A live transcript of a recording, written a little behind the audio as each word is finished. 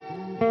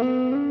This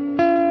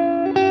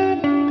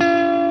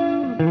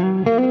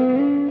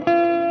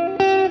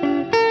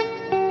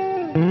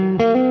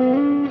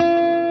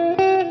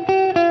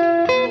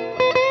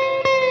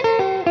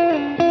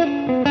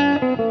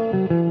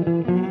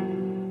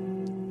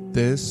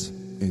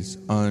is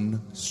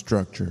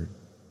Unstructured.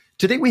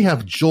 Today we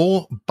have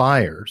Joel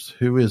Byers,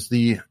 who is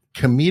the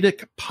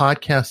comedic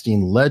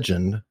podcasting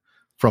legend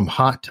from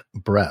Hot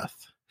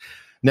Breath.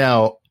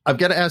 Now, I've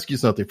got to ask you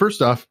something.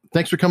 First off,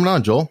 thanks for coming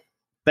on, Joel.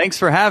 Thanks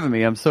for having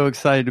me. I'm so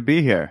excited to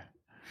be here.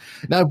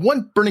 Now, I have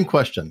one burning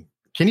question.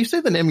 Can you say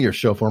the name of your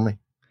show for me?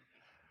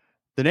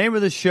 The name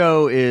of the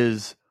show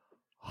is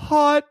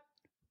Hot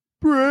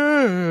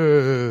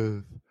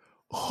Breath.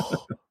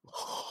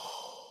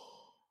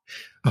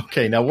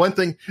 Okay, now one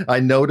thing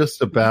I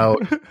noticed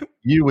about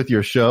you with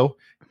your show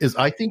is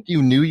I think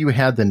you knew you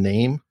had the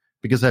name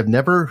because I've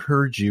never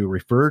heard you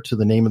refer to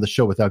the name of the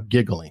show without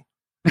giggling.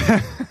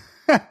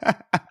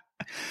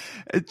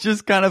 It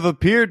just kind of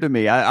appeared to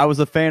me. I was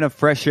a fan of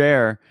Fresh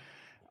Air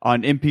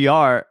on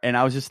NPR, and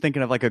I was just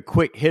thinking of like a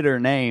quick hitter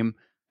name,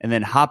 and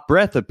then Hot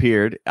Breath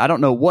appeared. I don't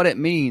know what it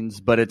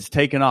means, but it's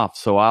taken off,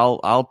 so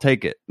I'll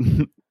take it.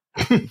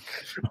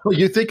 Well,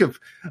 you think of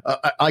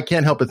I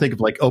can't help but think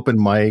of like open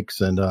mics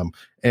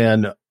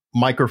and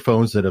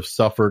microphones that have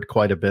suffered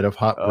quite a bit of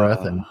hot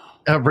breath and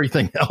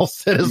everything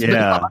else that has been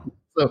hot.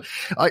 So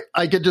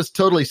I could just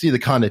totally see the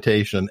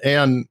connotation.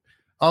 And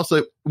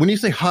also, when you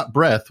say hot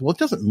breath, well, it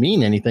doesn't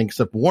mean anything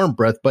except warm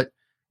breath, but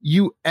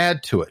you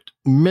add to it.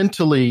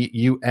 Mentally,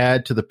 you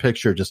add to the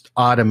picture just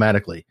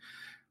automatically.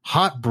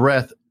 Hot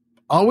breath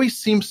always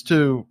seems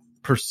to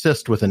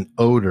persist with an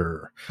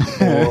odor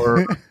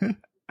or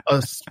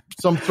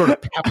some sort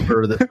of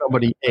pepper that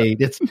somebody ate.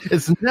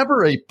 It's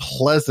never a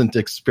pleasant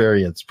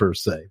experience per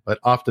se, but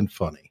often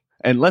funny.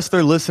 Unless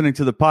they're listening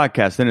to the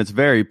podcast, then it's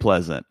very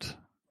pleasant.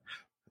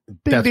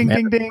 Ding, ding,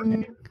 ding,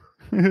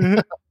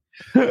 ding.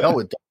 Oh,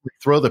 it definitely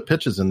throw the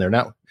pitches in there.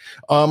 Now,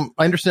 I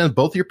understand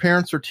both your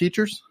parents are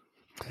teachers?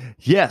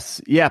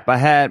 Yes. Yep.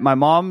 My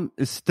mom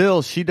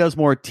she does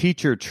more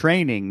teacher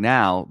training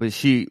now, but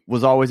she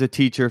was always a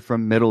teacher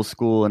from middle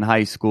school and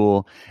high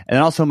school. And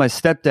also my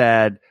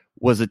stepdad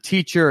was a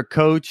teacher, a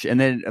coach, and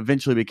then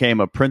eventually became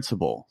a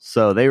principal.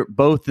 So they were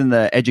both in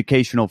the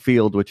educational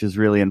field, which has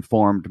really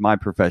informed my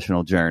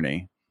professional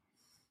journey.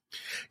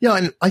 Yeah.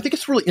 And I think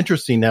it's really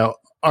interesting. Now,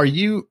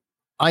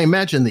 I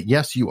imagine that,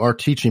 yes, you are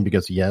teaching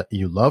because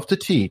you love to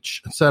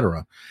teach,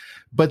 etc.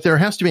 But there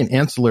has to be an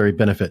ancillary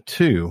benefit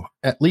too,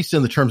 at least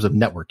in the terms of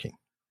networking.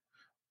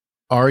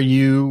 Are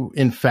you,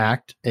 in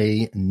fact,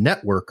 a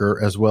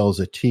networker as well as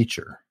a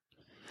teacher?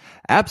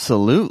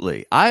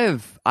 Absolutely. I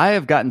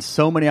have gotten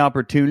so many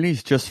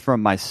opportunities just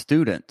from my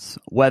students,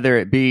 whether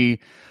it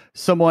be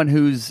someone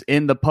who's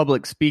in the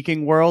public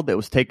speaking world that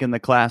was taking the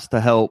class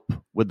to help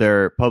with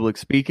their public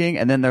speaking.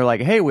 And then they're like,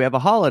 hey, we have a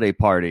holiday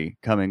party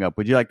coming up.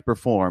 Would you like to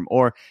perform?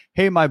 Or,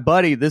 hey, my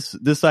buddy,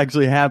 this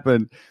actually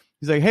happened.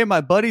 He's like, hey,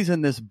 my buddy's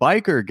in this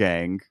biker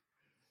gang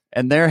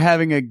and they're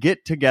having a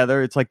get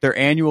together. It's like their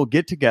annual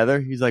get together.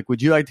 He's like,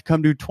 would you like to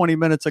come do 20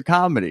 minutes of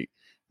comedy?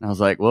 And I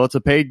was like, well, it's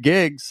a paid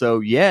gig. So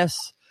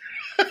yes.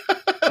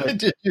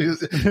 Did you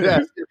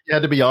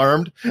had to be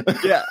armed?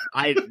 Yeah,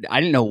 I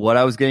didn't know what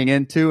I was getting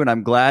into, and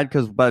I'm glad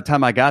because by the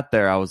time I got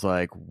there, I was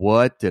like,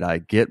 "What did I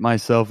get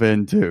myself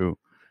into?"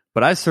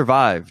 But I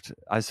survived.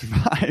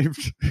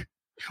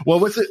 Well,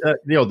 what's it?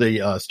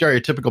 The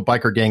stereotypical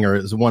biker ganger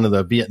is one of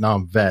the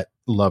Vietnam vet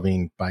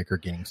loving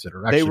biker gangs that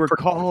are actually they were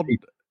called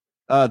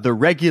the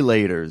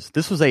Regulators.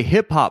 This was a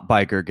hip hop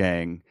biker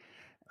gang,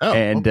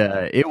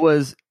 it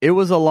was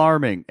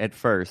alarming at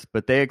first,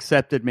 but they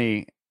accepted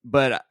me.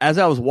 But as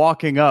I was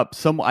walking up,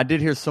 I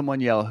did hear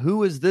someone yell,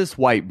 "Who is this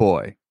white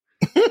boy?"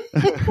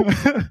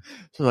 So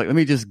like, let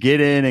me just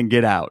get in and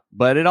get out.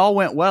 But it all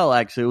went well,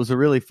 actually. It was a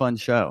really fun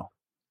show.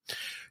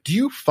 Do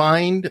you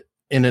find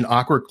in an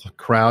awkward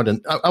crowd,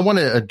 and I want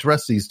to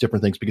address these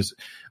different things because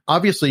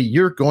obviously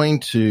you're going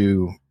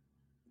to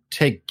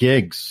take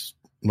gigs,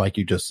 like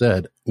you just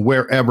said,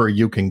 wherever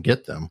you can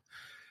get them.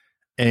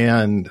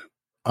 And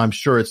I'm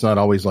sure it's not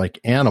always like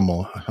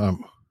Animal.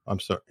 I'm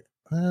sorry.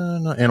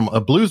 Not Animal,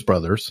 Blues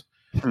Brothers.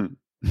 But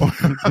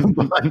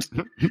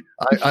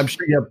I'm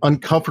sure you have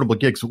uncomfortable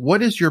gigs.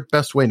 What is your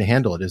best way to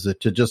handle it? Is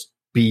it to just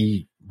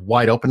be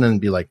wide open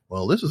and be like,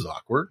 well, this is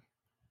awkward?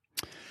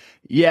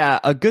 Yeah,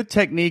 a good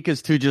technique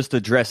is to just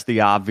address the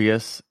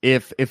obvious.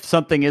 If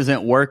something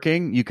isn't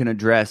working, you can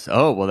address,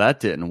 oh, well, that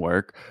didn't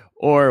work.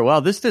 Or,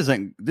 well, this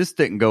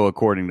didn't go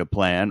according to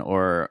plan.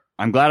 Or,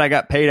 I'm glad I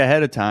got paid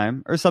ahead of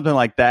time. Or something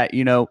like that.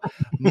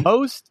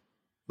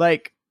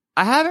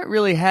 I haven't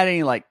really had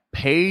any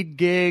paid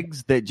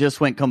gigs that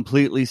just went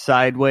completely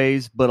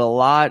sideways, but a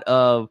lot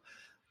of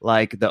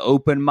the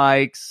open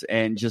mics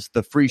and just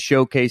the free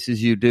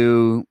showcases you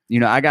do.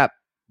 I got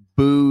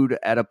booed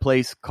at a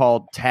place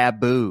called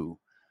Taboo.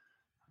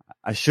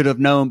 I should have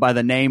known by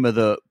the name of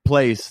the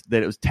place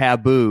that it was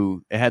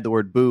Taboo. It had the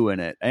word boo in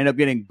it. I ended up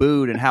getting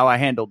booed, and how I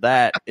handled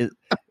that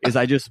is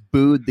I just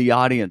booed the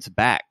audience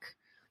back.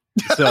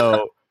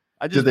 So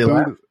I just Did they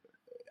laugh?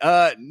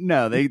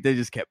 No, they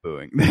just kept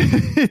booing.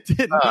 It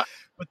didn't.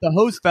 But the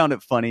host found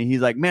it funny.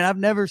 He's like, man, I've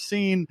never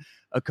seen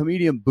a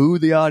comedian boo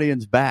the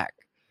audience back.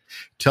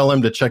 Tell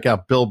him to check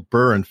out Bill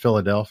Burr in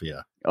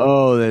Philadelphia.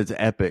 Oh, that's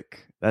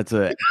epic. That's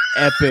an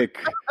epic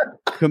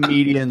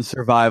comedian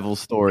survival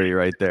story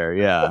right there.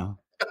 Yeah.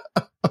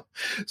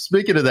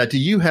 Speaking of that, do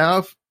you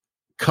have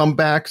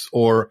comebacks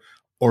or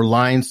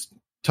lines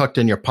tucked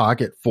in your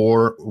pocket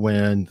for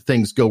when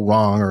things go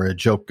wrong or a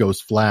joke goes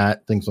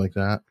flat, things like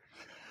that?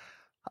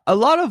 A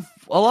lot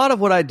of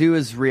what I do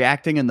is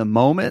reacting in the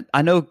moment.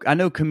 I know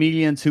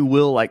comedians who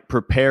will like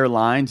prepare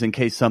lines in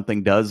case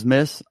something does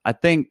miss. I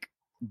think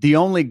the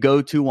only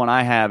go-to one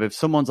I have, if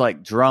someone's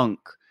like drunk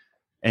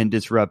and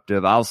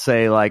disruptive, I'll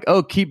say like,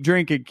 oh, keep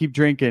drinking.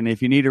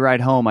 If you need a ride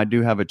home, I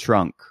do have a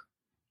trunk.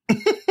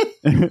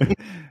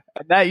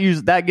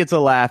 That gets a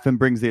laugh and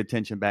brings the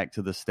attention back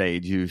to the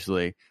stage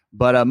usually.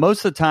 But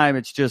most of the time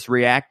it's just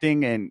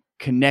reacting and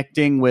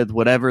connecting with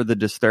whatever the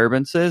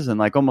disturbance is and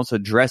like almost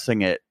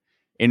addressing it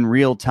in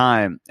real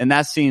time. And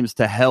that seems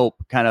to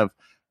help kind of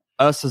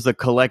us as a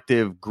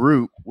collective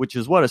group, which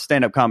is what a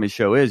stand-up comedy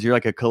show is. You're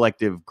like a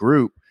collective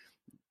group.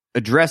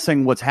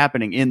 Addressing what's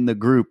happening in the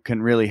group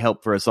can really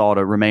help for us all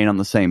to remain on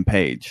the same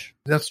page.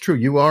 That's true.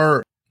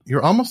 You're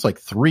almost like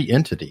three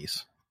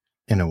entities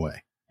in a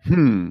way.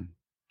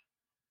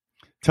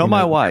 Tell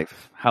my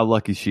wife how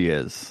lucky she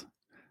is.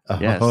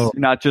 Yes,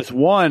 not just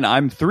one.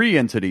 I'm three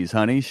entities,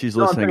 honey. She's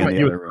listening in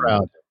the other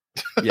room.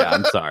 Yeah,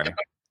 I'm sorry.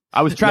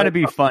 I was trying to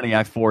be funny.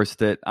 I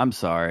forced it. I'm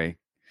sorry.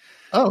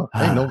 Oh,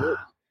 hey, no.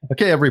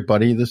 Okay,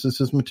 everybody. This is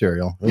his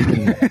material.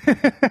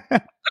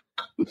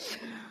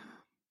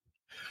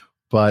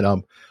 But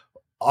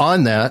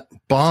on that,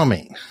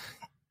 bombing.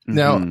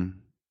 Now,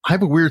 I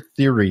have a weird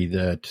theory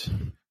that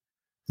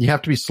you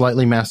have to be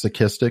slightly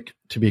masochistic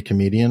to be a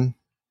comedian.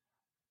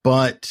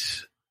 But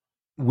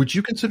would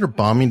you consider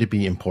bombing to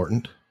be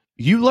important?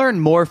 You learn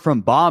more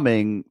from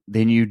bombing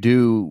than you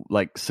do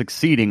like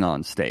succeeding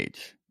on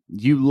stage.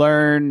 You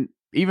learn,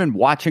 even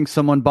watching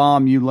someone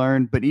bomb, you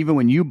learn. But even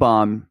when you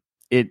bomb,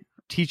 it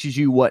teaches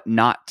you what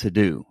not to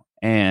do.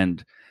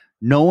 And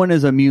no one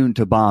is immune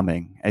to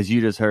bombing, as you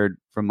just heard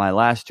from my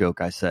last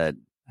joke. I said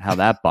how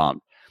that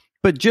bombed.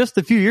 But just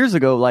a few years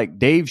ago, like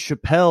Dave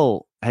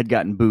Chappelle had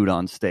gotten booed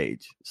on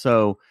stage.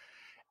 So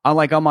on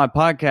my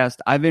podcast,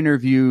 I've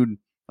interviewed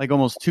like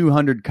almost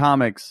 200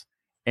 comics,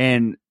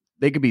 and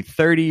they could be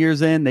 30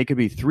 years in, they could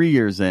be 3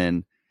 years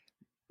in.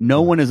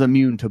 No one is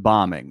immune to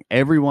bombing.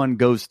 Everyone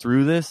goes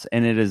through this,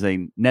 and it is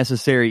a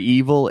necessary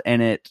evil.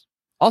 And it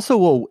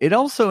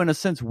also in a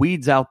sense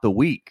weeds out the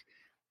weak,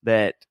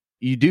 that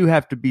you do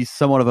have to be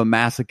somewhat of a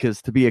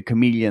masochist to be a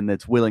comedian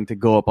that's willing to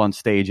go up on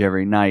stage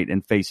every night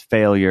and face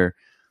failure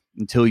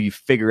until you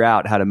figure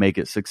out how to make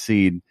it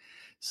succeed.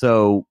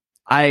 So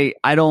I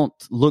don't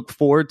look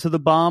forward to the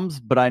bombs,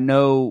 but I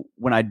know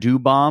when I do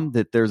bomb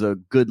that there's a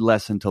good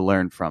lesson to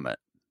learn from it.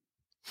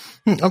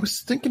 I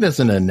was thinking as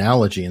an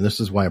analogy, and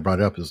this is why I brought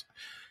it up, is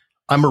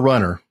I'm a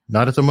runner.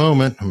 Not at the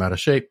moment. I'm out of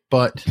shape,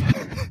 but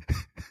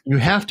you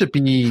have to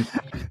be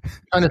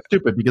kind of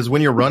stupid because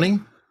when you're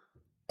running,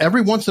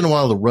 every once in a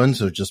while, the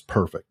runs are just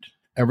perfect.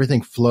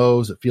 Everything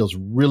flows. It feels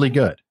really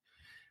good.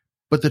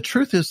 But the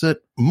truth is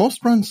that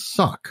most runs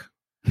suck.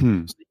 So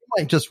you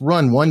might just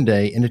run one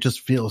day and it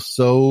just feels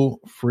so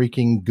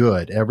freaking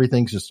good.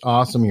 Everything's just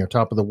awesome. You're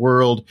top of the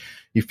world.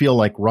 You feel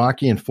like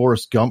Rocky and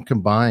Forrest Gump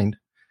combined.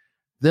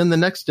 Then the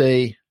next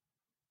day,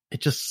 it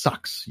just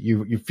sucks.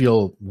 You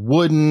feel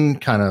wooden,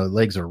 kind of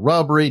legs are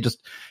rubbery,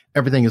 just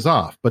everything is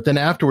off. But then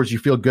afterwards, you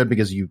feel good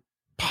because you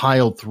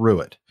piled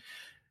through it.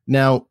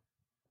 Now,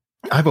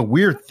 I have a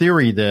weird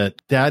theory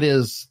that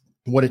is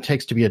what it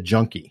takes to be a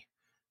junkie.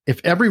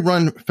 If every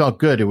run felt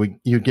good,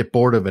 you'd get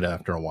bored of it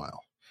after a while.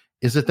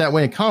 Is it that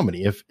way in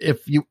comedy?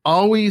 If you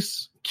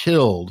always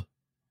killed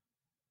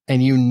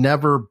and you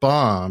never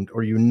bombed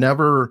or you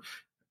never,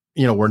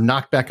 were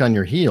knocked back on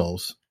your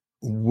heels,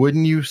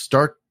 wouldn't you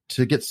start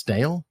to get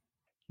stale?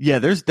 Yeah,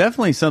 there's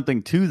definitely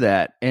something to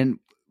that. And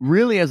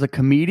really, as a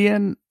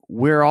comedian,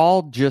 we're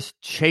all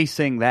just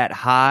chasing that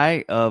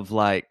high of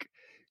like,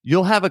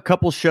 you'll have a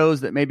couple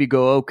shows that maybe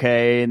go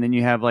okay, and then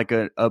you have like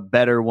a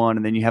better one,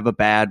 and then you have a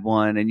bad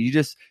one, and you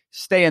just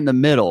stay in the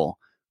middle.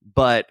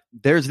 But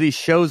there's these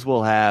shows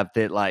we'll have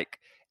that like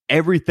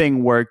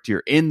everything worked.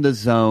 You're in the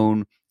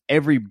zone.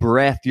 Every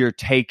breath you're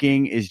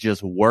taking is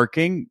just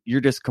working.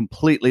 You're just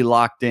completely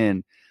locked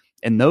in.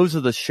 And those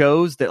are the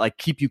shows that like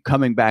keep you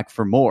coming back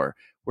for more,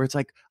 where it's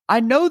like, I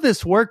know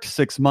this worked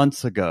 6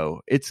 months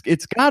ago. It's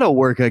got to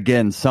work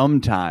again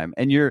sometime.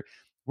 And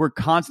we're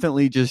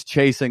constantly just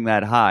chasing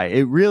that high.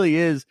 It really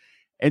is.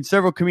 And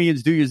several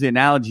comedians do use the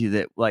analogy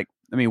that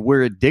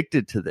we're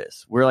addicted to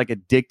this. We're like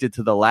addicted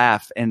to the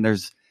laugh. And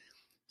there's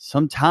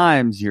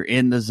sometimes you're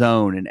in the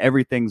zone and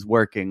everything's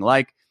working.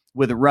 Like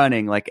with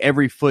running, like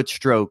every foot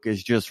stroke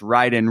is just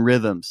right in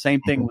rhythm. Same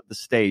thing with the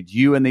stage.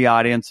 You and the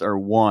audience are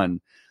one.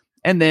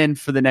 And then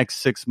for the next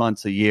 6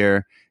 months, a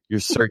year, you're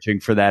searching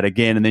for that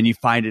again. And then you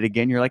find it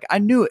again. You're like, I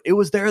knew it. It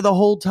was there the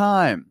whole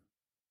time.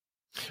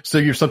 So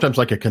you're sometimes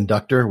like a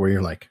conductor where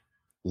you're like,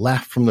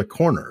 laugh from the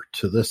corner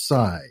to this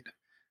side.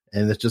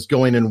 And it's just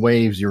going in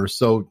waves. You're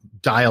so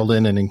dialed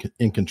in and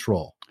in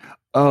control.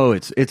 Oh,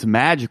 it's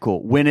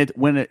magical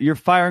when you're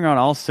firing on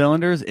all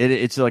cylinders.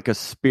 It's like a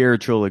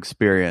spiritual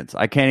experience.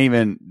 I can't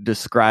even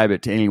describe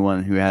it to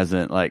anyone who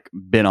hasn't like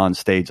been on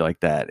stage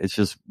like that. It's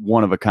just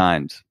one of a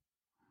kind.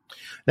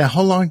 Now,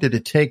 how long did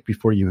it take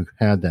before you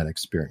had that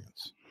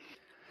experience?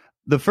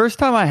 The first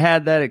time I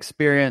had that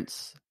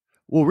experience,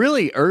 well,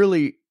 really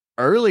early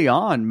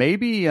on,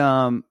 maybe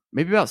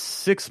about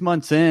 6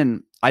 months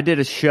in, I did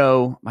a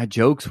show. My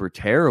jokes were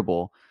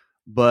terrible,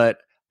 but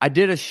I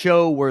did a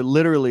show where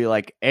literally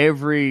like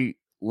every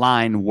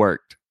line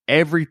worked.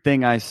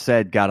 Everything I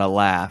said got a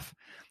laugh.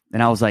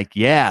 And I was like,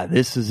 yeah,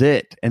 this is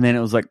it. And then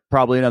it was like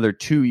probably another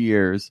 2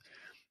 years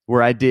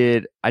where I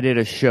did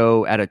a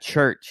show at a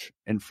church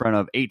in front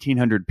of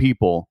 1,800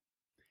 people.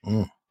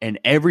 And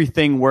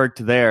everything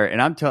worked there. And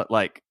I'm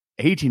like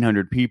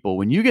 1,800 people.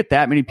 When you get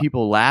that many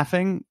people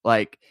laughing,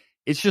 like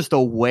it's just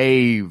a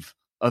wave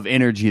of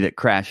energy that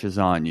crashes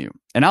on you.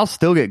 And I'll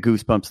still get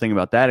goosebumps thinking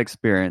about that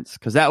experience,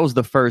 because that was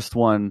the first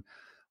one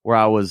where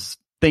I was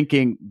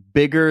thinking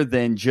bigger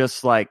than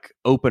just like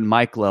open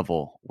mic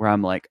level, where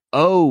I'm like,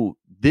 oh,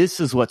 this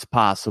is what's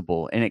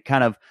possible. And it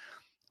kind of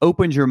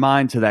opens your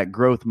mind to that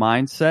growth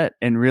mindset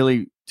and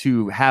really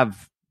to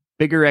have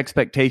bigger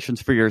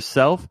expectations for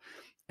yourself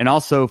and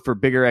also for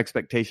bigger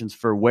expectations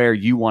for where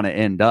you want to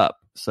end up.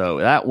 So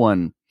that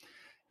one,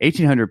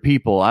 1,800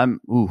 people,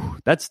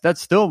 that's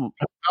still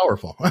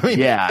powerful. I mean,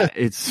 yeah,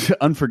 it's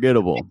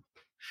unforgettable.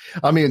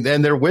 I mean,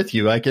 and they're with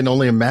you. I can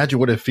only imagine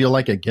what it feel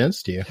like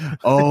against you.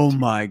 Oh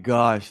my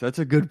gosh, that's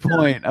a good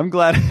point. I'm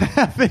glad it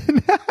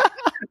happened.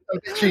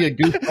 I'm sure you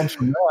get goosebumps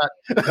from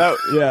that.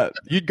 Yeah,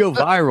 you'd go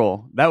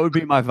viral. That would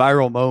be my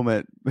viral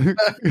moment. On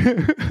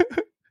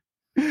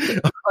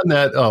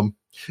that,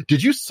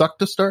 did you suck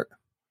to start?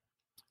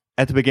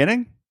 At the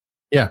beginning?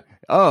 Yeah.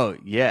 Oh,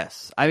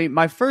 yes. I mean,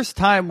 my first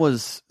time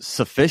was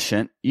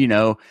sufficient. You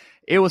know,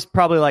 it was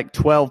probably like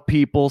 12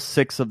 people.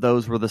 6 of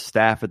those were the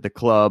staff at the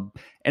club.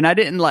 And I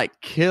didn't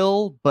like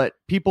kill, but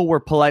people were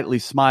politely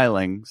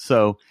smiling.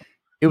 So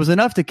it was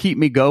enough to keep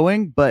me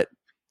going. But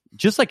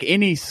just like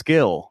any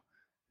skill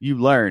you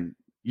learn,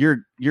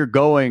 you're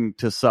going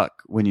to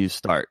suck when you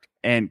start.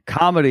 And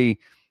comedy,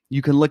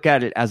 you can look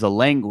at it as a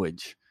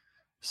language.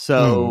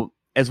 So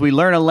as we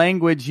learn a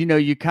language, you know,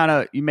 you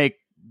make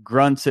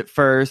grunts at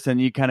first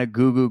and you kind of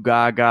goo goo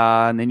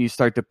gaga, and then you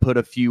start to put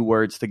a few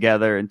words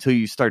together until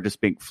you start to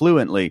speak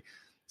fluently.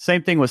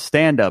 Same thing with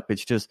stand-up.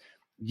 It's just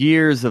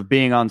years of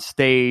being on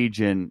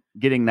stage and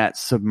getting that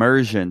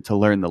submersion to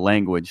learn the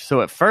language.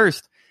 So at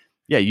first,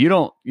 yeah, you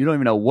don't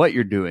even know what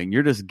you're doing.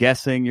 You're just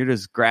guessing, you're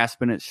just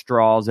grasping at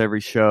straws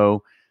every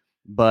show.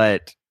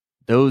 But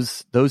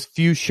those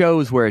few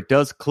shows where it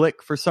does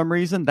click for some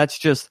reason, that's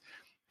just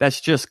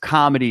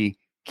comedy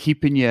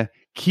keeping you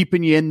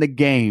in the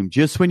game.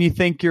 Just when you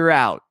think you're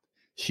out,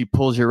 she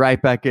pulls you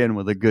right back in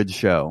with a good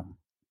show.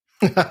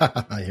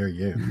 I hear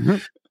you.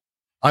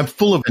 I'm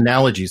full of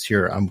analogies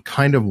here. I'm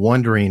kind of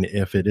wondering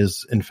if it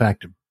is, in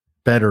fact,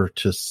 better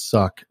to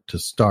suck to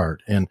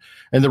start. And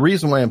the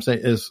reason why I'm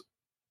saying is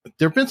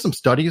there have been some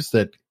studies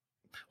that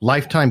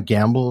lifetime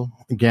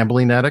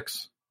gambling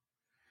addicts,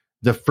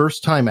 the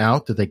first time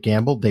out that they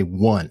gambled, they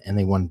won, and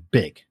they won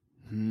big.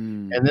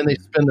 And then they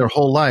spend their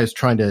whole lives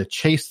trying to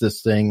chase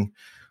this thing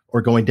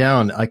or going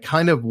down. I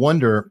kind of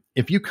wonder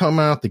if you come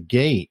out the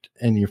gate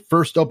and your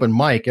first open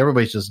mic,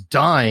 everybody's just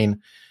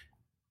dying,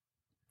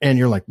 and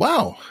you're like,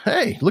 wow,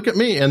 hey, look at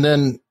me. And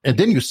then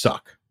you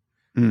suck.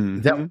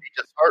 Mm-hmm. That would be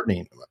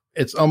disheartening.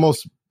 It's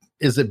almost,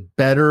 is it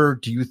better,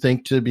 do you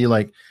think, to be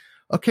like,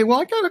 okay, well,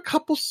 I got a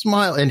couple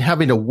smile, and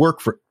having to work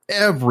for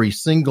every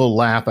single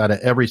laugh out of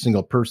every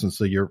single person,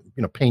 so you're,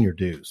 paying your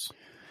dues?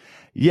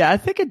 Yeah, I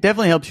think it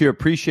definitely helps you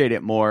appreciate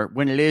it more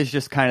when it is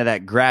just kind of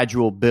that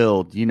gradual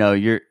build.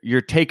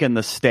 You're taking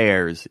the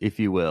stairs, if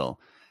you will.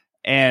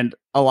 And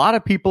a lot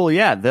of people,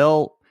 yeah,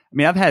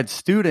 I've had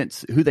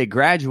students who they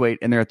graduate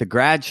and they're at the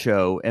grad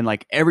show and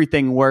like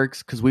everything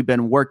works because we've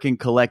been working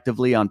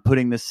collectively on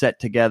putting this set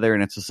together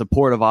and it's a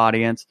supportive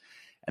audience.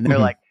 And they're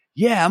like,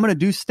 yeah, I'm going to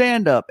do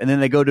stand up. And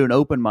then they go to an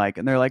open mic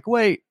and they're like,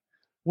 wait,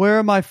 where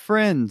are my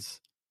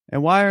friends?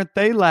 And why aren't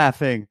they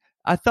laughing?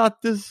 I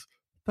thought this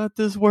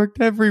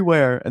worked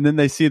everywhere. And then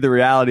they see the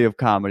reality of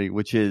comedy,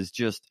 which is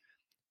just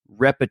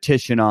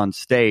repetition on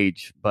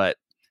stage. But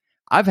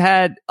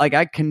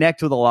I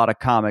connect with a lot of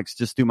comics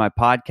just through my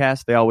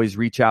podcast. They always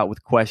reach out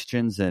with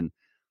questions. And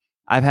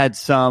I've had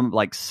some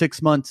like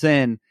 6 months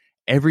in,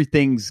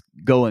 everything's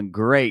going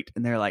great.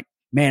 And they're like,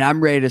 man,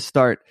 I'm ready to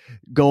start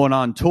going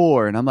on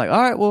tour. And I'm like,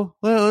 all right, well,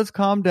 let's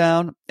calm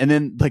down. And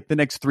then like the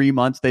next 3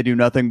 months, they do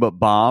nothing but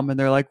bomb. And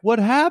they're like, what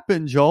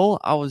happened, Joel?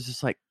 I was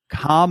just like,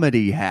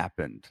 comedy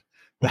happened.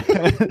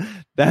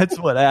 That's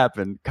what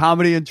happened.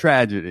 Comedy and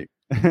tragedy.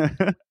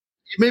 You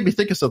made me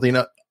think of something.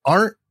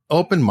 Aren't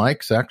open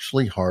mics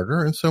actually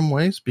harder in some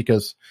ways?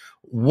 Because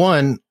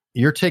one,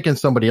 you're taking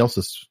somebody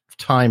else's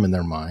time in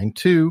their mind.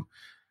 Two,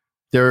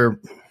 they're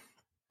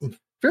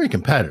very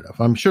competitive.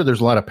 I'm sure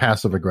there's a lot of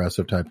passive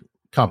aggressive type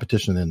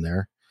competition in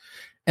there.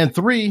 And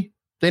 3,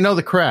 they know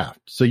the craft.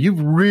 So you've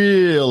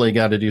really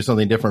got to do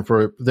something different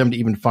for them to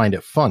even find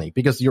it funny,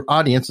 because your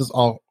audiences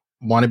all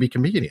want to be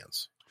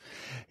comedians.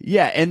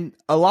 Yeah. And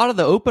a lot of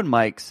the open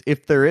mics,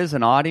 if there is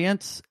an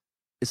audience,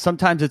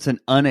 sometimes it's an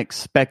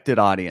unexpected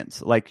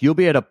audience. Like you'll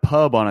be at a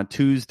pub on a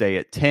Tuesday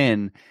at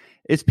 10.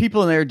 It's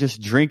people in there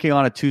just drinking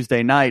on a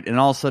Tuesday night, and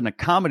all of a sudden a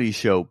comedy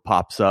show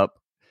pops up.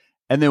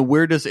 And then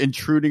we're just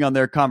intruding on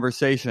their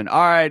conversation. All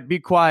right, be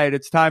quiet.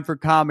 It's time for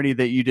comedy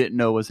that you didn't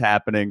know was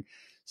happening.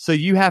 So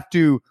you have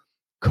to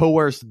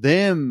coerce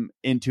them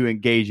into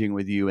engaging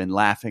with you and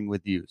laughing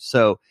with you.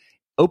 So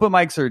open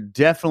mics are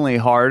definitely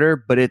harder,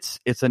 but it's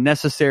a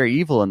necessary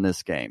evil in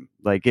this game.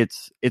 Like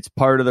it's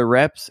part of the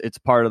reps, it's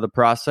part of the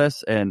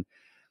process. And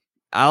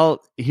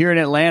here in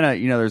Atlanta,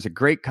 there's a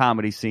great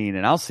comedy scene,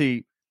 and I'll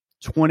see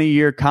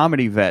 20-year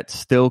comedy vets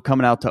still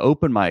coming out to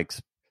open mics,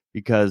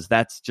 because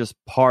that's just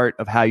part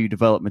of how you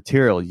develop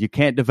material. You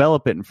can't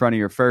develop it in front of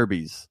your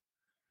Furbies.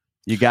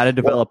 You got to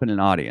develop in an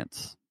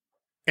audience.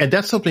 And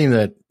that's something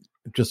that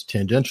just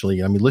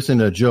tangentially, listening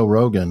to Joe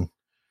Rogan,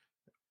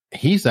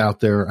 he's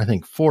out there, I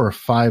think 4 or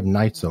 5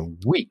 nights a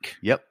week.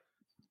 Yep.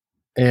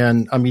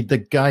 And the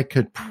guy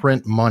could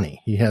print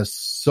money. He has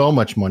so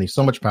much money,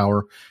 so much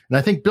power. And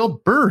I think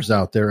Bill Burr's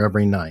out there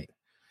every night.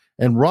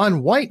 And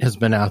Ron White has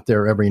been out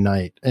there every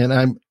night. And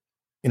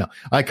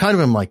I kind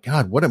of am like,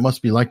 God, what it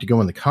must be like to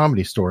go in the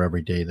Comedy Store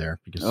every day there,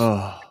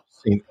 because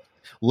seeing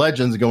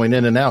legends going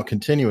in and out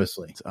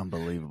continuously. It's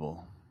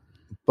unbelievable.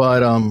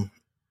 But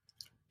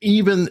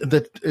even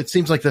it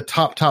seems like the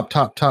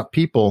top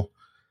people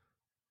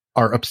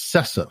are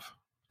obsessive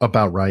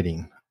about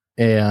writing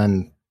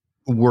and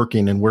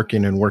working and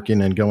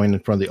going in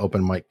front of the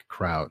open mic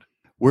crowd.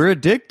 We're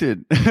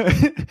addicted.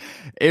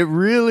 It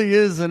really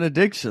is an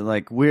addiction.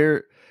 Like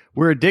we're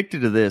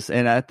addicted to this.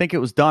 And I think it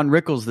was Don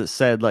Rickles that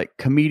said, like,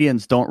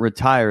 comedians don't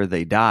retire,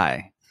 they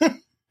die.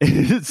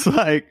 It's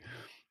like,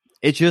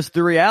 it's just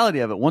the reality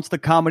of it. Once the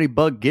comedy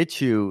bug gets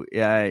you,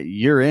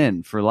 you're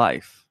in for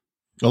life.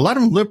 A lot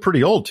of them live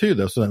pretty old too,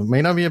 though, so it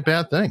may not be a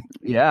bad thing.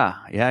 Yeah.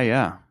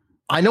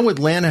 I know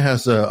Atlanta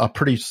has a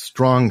pretty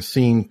strong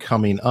scene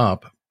coming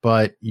up,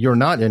 but you're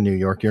not in New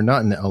York. You're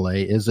not in LA.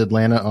 Is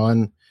Atlanta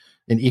on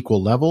an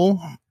equal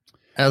level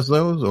as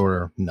those,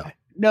 or no?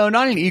 No,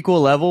 not an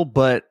equal level,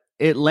 but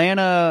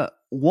Atlanta,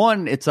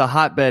 one, it's a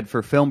hotbed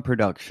for film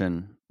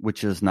production,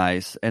 which is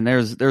nice. And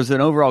there's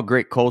an overall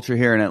great culture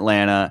here in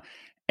Atlanta.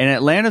 And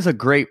Atlanta's a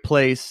great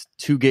place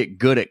to get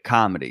good at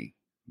comedy.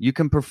 You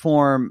can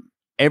perform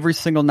every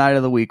single night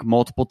of the week,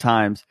 multiple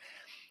times.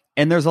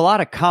 And there's a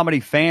lot of comedy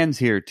fans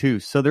here too.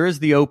 So there is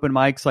the open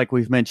mics, like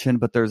we've mentioned,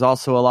 but there's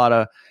also a lot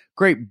of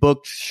great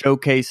booked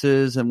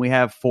showcases. And we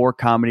have 4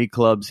 comedy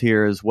clubs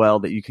here as well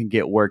that you can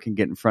get work and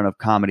get in front of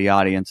comedy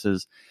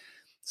audiences.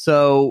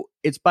 So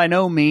it's by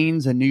no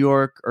means a New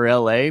York or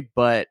LA,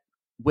 but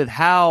with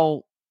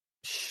how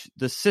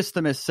the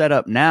system is set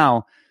up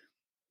now,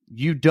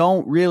 you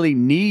don't really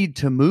need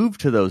to move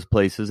to those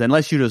places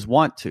unless you just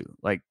want to.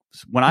 Like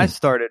when I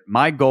started,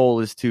 my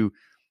goal is to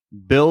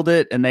build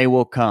it and they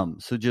will come.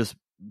 So just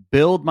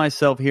build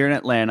myself here in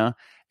Atlanta.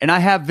 And I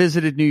have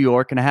visited New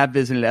York and I have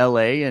visited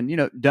LA and,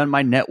 done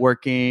my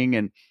networking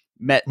and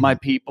met my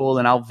people,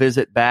 and I'll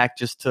visit back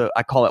just to,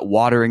 I call it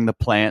watering the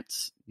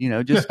plants,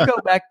 just go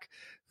back,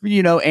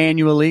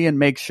 annually and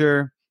make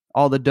sure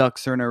all the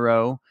ducks are in a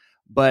row.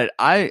 But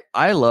I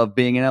love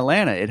being in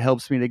Atlanta. It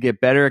helps me to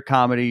get better at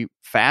comedy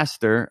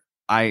faster.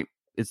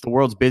 It's the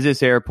world's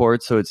busiest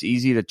airport, so it's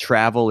easy to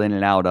travel in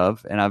and out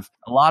of. And a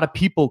lot of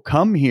people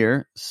come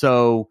here.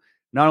 So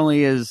not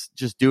only is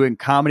just doing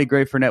comedy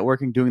great for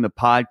networking, doing the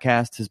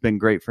podcast has been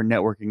great for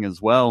networking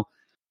as well.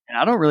 And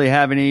I don't really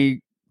have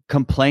any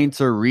complaints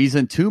or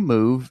reason to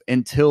move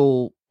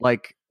until,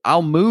 like,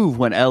 I'll move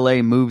when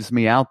LA moves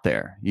me out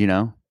there,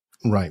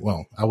 Right.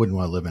 Well, I wouldn't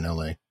want to live in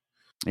LA.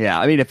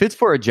 Yeah. if it's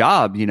for a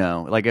job,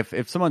 like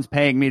if someone's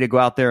paying me to go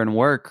out there and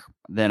work,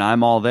 then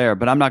I'm all there,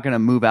 but I'm not going to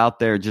move out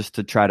there just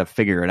to try to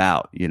figure it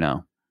out,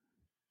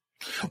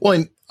 Well,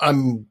 and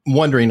I'm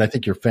wondering, I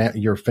think your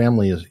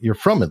family you're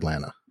from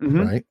Atlanta,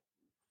 right?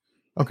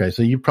 Okay.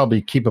 So you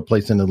probably keep a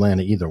place in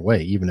Atlanta either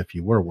way, even if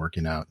you were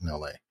working out in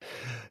LA.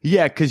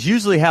 Yeah. Cause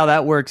usually how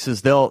that works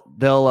is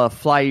they'll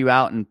fly you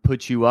out and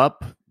put you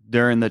up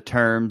during the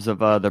terms of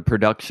the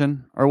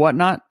production or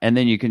whatnot. And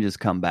then you can just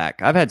come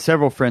back. I've had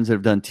several friends that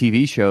have done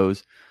TV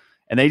shows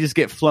and they just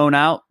get flown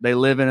out. They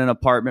live in an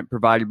apartment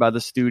provided by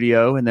the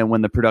studio. And then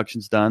when the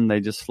production's done, they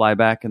just fly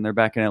back and they're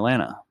back in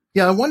Atlanta.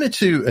 Yeah, I wanted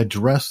to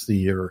address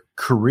your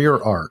career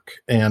arc.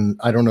 And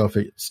I don't know if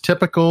it's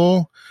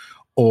typical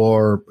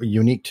or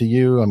unique to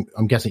you.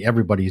 I'm guessing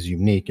everybody's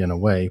unique in a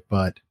way.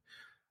 But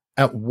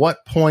at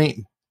what point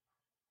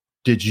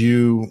did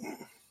you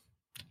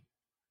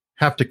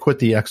have to quit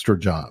the extra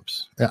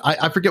jobs?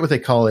 I forget what they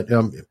call it.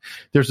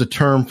 There's a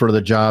term for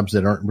the jobs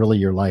that aren't really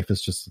your life.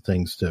 It's just the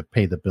things to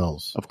pay the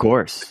bills. Of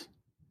course.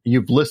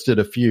 You've listed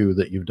a few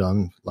that you've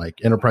done, like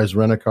Enterprise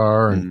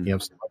Rent-A-Car, and you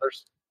have some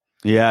others.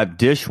 Yeah,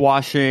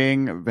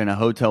 dishwashing, I've been a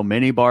hotel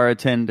minibar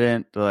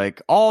attendant,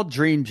 like all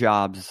dream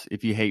jobs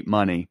if you hate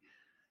money.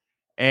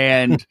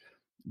 And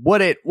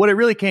what it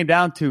really came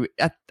down to,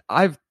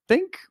 I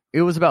think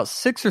it was about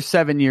 6 or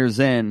 7 years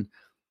in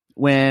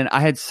when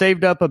I had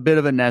saved up a bit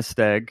of a nest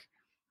egg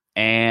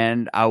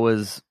and I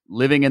was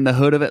living in the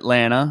hood of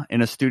Atlanta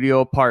in a studio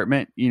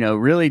apartment,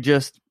 really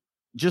just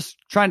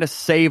trying to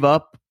save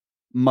up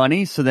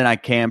money so that I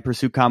can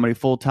pursue comedy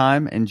full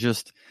time. And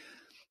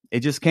it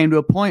just came to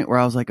a point where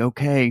I was like,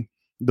 okay,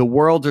 the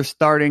worlds are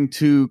starting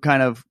to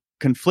kind of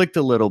conflict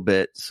a little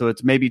bit. So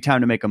it's maybe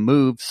time to make a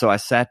move. So I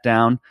sat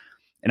down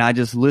and I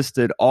just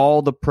listed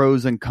all the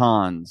pros and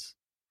cons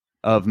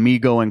of me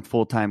going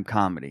full-time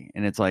comedy.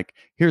 And it's like,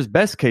 here's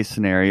best case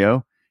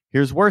scenario.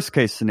 Here's worst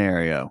case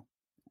scenario.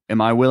 Am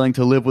I willing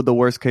to live with the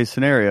worst case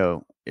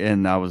scenario?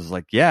 And I was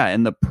like, yeah.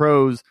 And the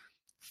pros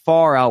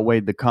far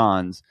outweighed the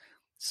cons.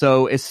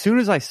 So as soon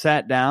as I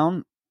sat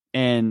down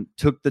and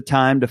took the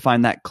time to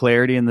find that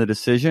clarity in the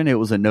decision, it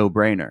was a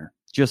no-brainer.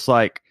 Just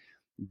like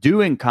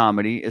doing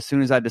comedy, as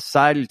soon as I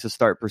decided to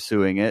start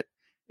pursuing it,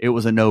 it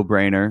was a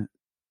no-brainer.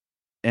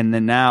 And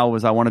then now,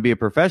 as I want to be a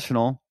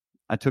professional,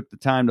 I took the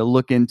time to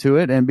look into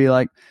it and be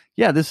like,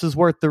 yeah, this is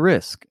worth the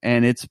risk.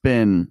 And it's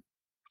been,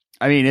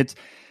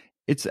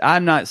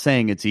 I'm not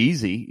saying it's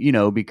easy,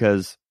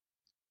 because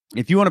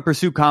if you want to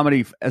pursue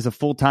comedy as a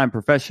full-time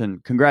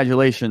profession,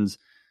 congratulations,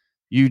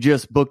 you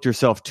just booked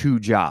yourself 2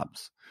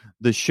 jobs,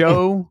 the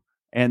show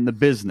and the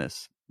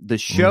business. The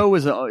show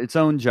is its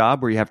own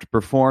job where you have to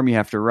perform, you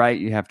have to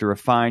write, you have to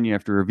refine, you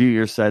have to review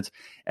your sets.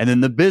 And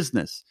then the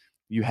business,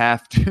 you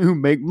have to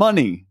make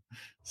money.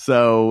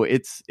 So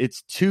it's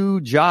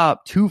 2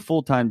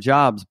 full-time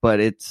jobs, but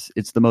it's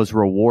the most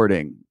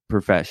rewarding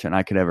profession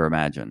I could ever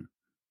imagine.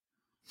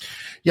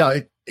 Yeah,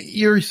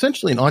 you're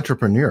essentially an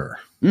entrepreneur.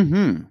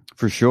 Mm-hmm,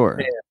 for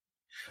sure.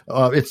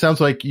 It sounds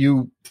like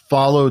you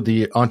followed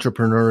the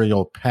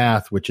entrepreneurial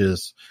path, which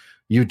is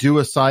you do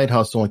a side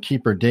hustle and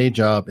keep your day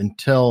job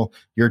until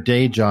your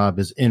day job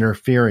is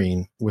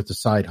interfering with the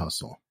side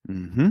hustle.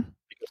 Mm-hmm.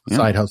 The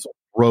side hustle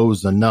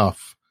grows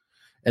enough.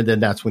 And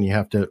then that's when you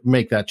have to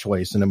make that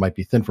choice, and it might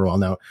be thin for a while.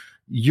 Now,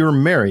 you're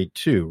married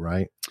too,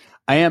 right?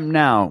 I am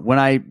now. When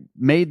I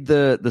made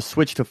the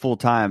switch to full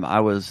time, I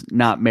was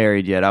not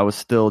married yet. I was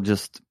still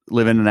just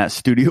living in that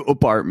studio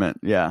apartment.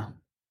 Yeah.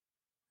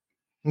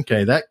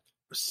 Okay,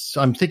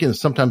 I'm thinking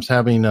sometimes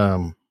having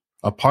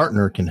a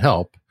partner can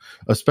help,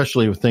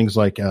 especially with things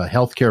like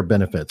healthcare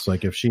benefits.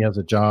 Like if she has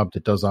a job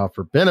that does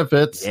offer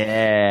benefits,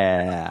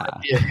 yeah,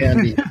 that'd be a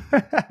handy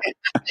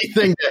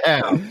thing to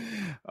have.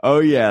 Oh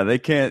yeah, they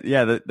can't.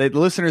 Yeah, the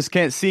listeners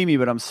can't see me,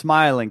 but I'm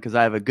smiling because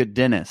I have a good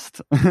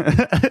dentist.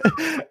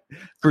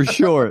 For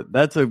sure,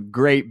 that's a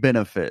great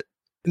benefit.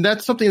 And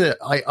that's something that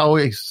I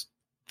always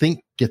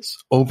think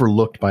gets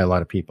overlooked by a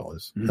lot of people.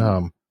 Is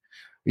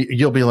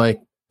you'll be like,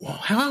 well,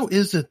 how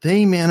is it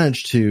they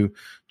manage to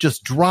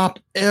just drop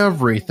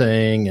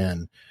everything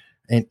and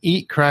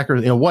eat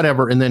crackers,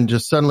 whatever, and then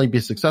just suddenly be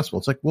successful?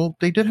 It's like, well,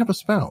 they did have a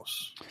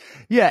spouse.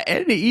 Yeah,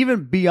 and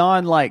even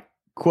beyond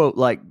quote,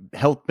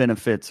 health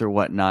benefits or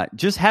whatnot,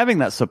 just having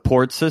that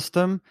support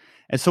system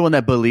and someone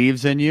that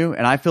believes in you.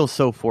 And I feel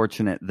so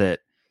fortunate that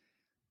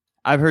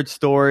I've heard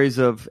stories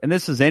of, and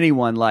this is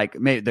anyone, like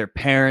maybe their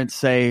parents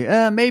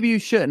say, maybe you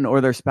shouldn't, or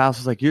their spouse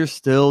is like, you're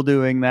still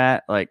doing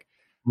that.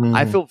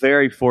 I feel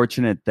very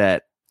fortunate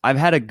that I've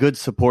had a good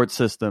support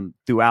system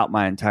throughout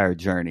my entire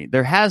journey.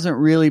 There hasn't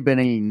really been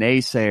any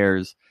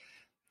naysayers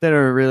that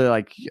are really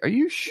like, are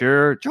you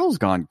sure? Joel's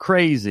gone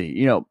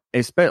crazy.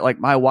 Especially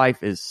my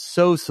wife is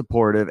so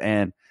supportive,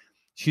 and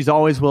she's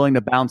always willing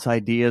to bounce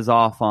ideas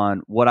off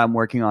on what I'm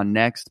working on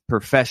next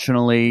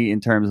professionally in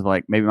terms of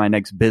maybe my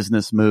next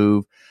business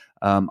move.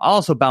 I'll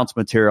also bounce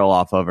material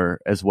off of her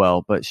as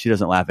well, but she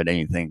doesn't laugh at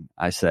anything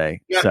I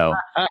say. So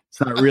it's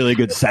not really a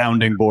good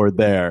sounding board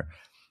there.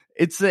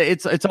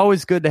 It's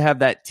always good to have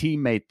that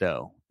teammate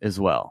though as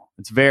well.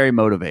 It's very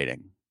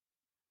motivating.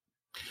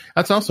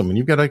 That's awesome. And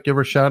you've got to give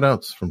her shout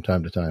outs from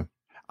time to time.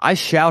 I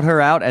shout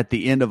her out at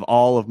the end of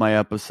all of my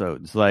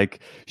episodes.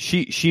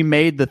 She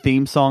made the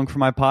theme song for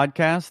my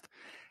podcast.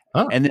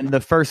 Oh. And then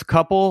the first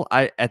couple,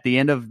 at the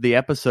end of the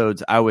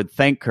episodes, I would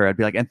thank her. I'd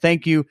be like, and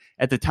thank you.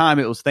 At the time,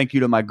 it was thank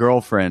you to my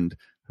girlfriend,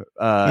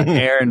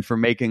 Erin, for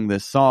making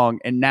this song.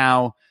 And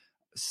now,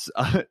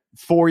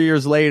 4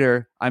 years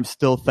later, I'm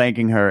still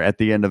thanking her at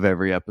the end of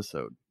every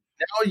episode.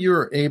 Now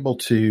you're able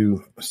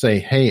to say,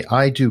 hey,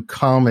 I do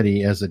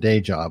comedy as a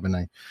day job. And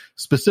I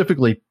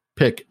specifically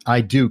pick, I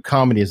do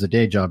comedy as a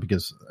day job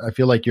because I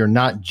feel like you're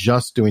not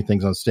just doing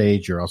things on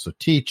stage. You're also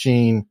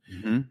teaching.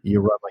 Mm-hmm. You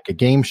run a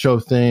game show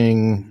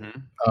thing.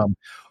 Mm-hmm.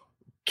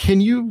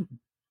 Can you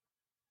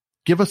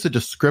give us a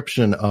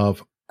description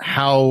of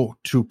how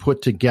to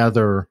put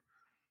together,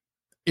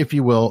 if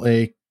you will,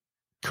 a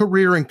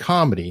career in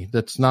comedy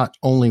that's not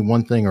only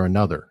one thing or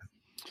another?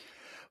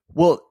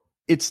 Well,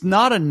 it's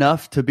not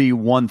enough to be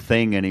one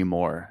thing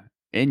anymore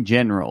in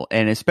general.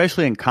 And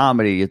especially in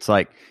comedy, it's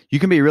like you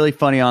can be really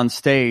funny on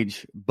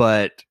stage,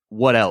 but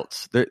what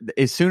else?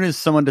 As soon as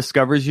someone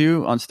discovers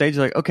you on stage,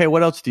 they're like, okay,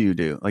 what else do you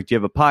do? Do you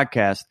have a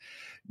podcast?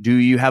 Do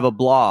you have a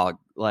blog?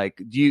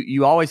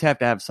 You always have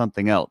to have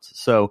something else.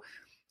 So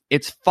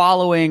it's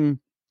following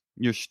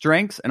your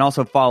strengths and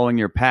also following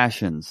your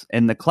passions.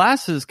 And the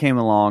classes came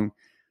along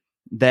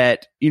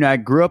that, I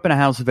grew up in a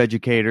house of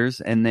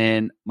educators, and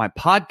then my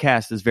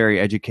podcast is very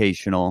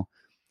educational.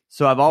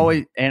 So I've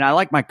always, and I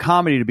like my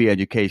comedy to be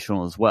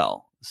educational as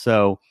well.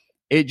 So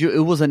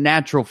it was a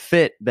natural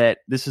fit that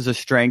this is a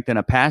strength and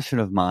a passion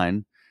of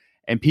mine.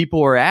 And people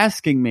were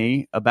asking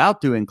me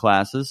about doing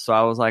classes. So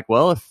I was like,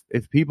 well,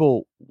 if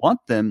people want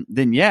them,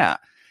 then yeah.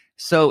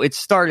 So it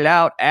started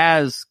out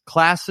as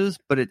classes,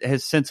 but it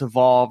has since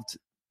evolved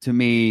to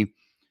me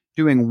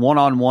doing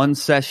one-on-one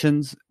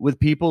sessions with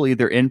people,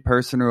 either in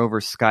person or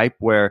over Skype,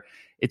 where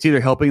it's either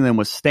helping them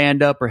with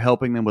stand-up or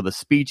helping them with a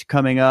speech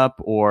coming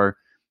up, or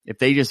if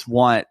they just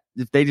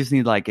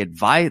need like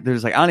advice,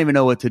 there's like, I don't even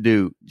know what to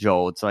do,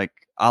 Joel. It's like,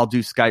 I'll do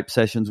Skype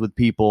sessions with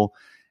people,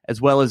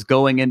 as well as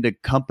going into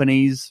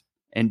companies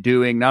and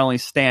doing not only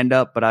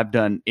stand-up, but I've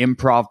done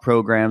improv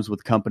programs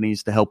with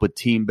companies to help with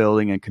team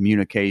building and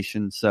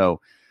communication.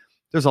 So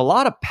there's a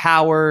lot of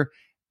power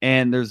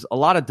and there's a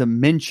lot of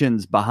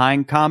dimensions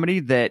behind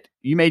comedy that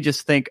you may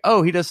just think,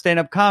 oh, he does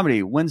stand-up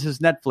comedy. When's his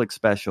Netflix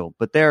special?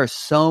 But there are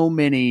so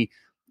many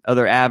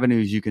other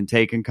avenues you can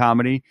take in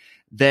comedy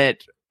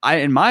that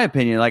in my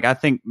opinion, like I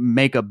think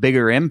make a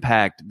bigger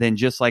impact than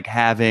just like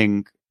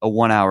having a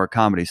 1 hour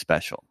comedy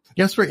special.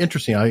 Yeah, it's very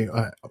interesting.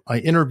 I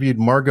interviewed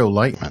Margot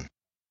Lightman,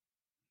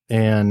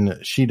 and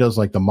she does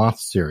like the Moth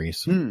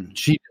series.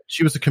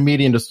 She was a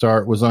comedian to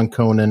start, was on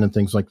Conan and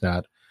things like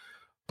that,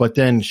 but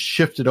then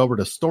shifted over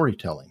to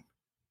storytelling.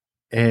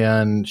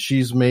 And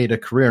she's made a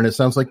career, and it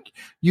sounds like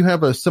you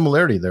have a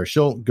similarity there.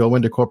 She'll go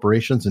into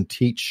corporations and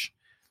teach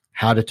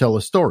how to tell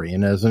a story.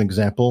 And as an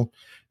example,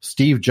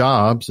 Steve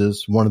Jobs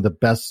is one of the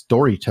best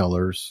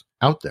storytellers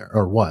out there,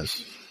 or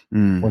was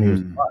when he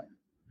was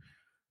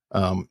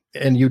alive.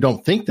 And you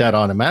don't think that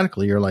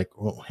automatically. You're like,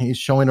 well, he's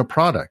showing a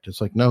product.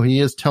 It's like, no, he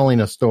is telling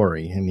a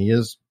story, and he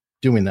is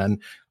doing that.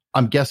 And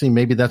I'm guessing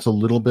maybe that's a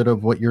little bit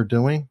of what you're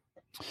doing.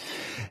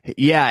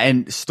 Yeah.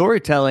 And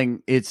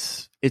storytelling,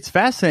 it's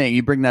fascinating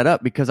you bring that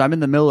up, because I'm in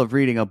the middle of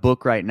reading a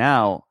book right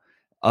now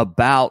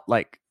about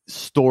like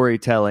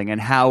storytelling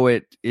and how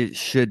it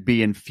should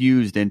be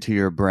infused into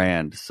your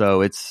brand.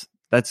 So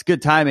that's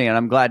good timing. And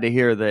I'm glad to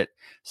hear that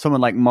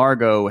someone like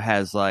Margot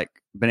has like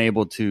been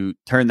able to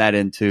turn that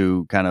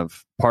into kind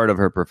of part of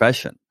her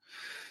profession.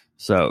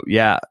 So,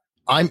 yeah.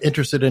 I'm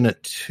interested in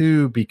it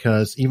too,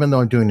 because even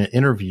though I'm doing an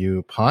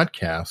interview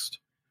podcast,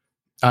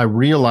 I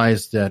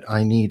realized that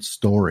I need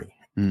story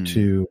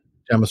to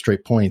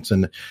demonstrate points.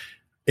 And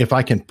if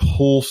I can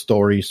pull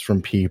stories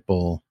from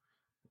people,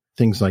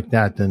 things like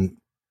that, then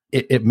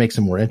it makes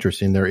it more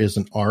interesting. There is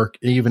an arc,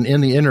 even in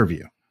the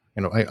interview.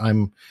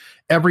 I'm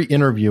every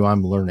interview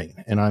I'm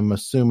learning, and I'm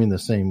assuming the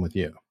same with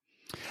you.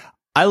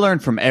 I learn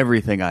from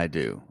everything I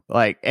do.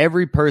 Like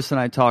every person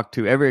I talk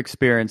to, every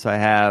experience I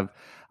have,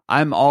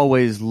 I'm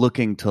always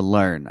looking to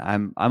learn.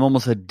 I'm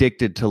almost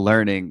addicted to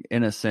learning,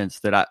 in a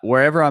sense that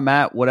wherever I'm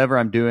at, whatever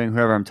I'm doing,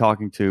 whoever I'm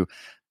talking to,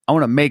 I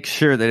want to make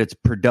sure that it's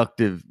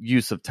productive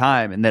use of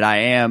time and that I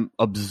am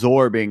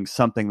absorbing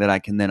something that I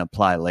can then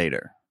apply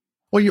later.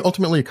 Well, you're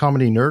ultimately a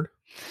comedy nerd.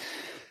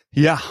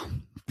 Yeah.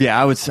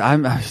 Yeah,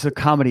 I'm a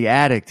comedy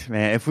addict,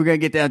 man. If we're going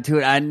to get down to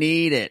it, I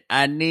need it.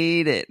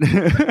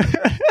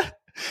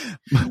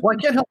 Well,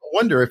 I can't help but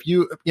wonder if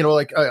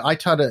like I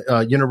taught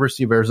at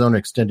University of Arizona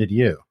Extended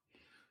U,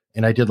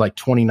 and I did like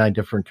 29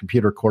 different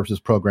computer courses,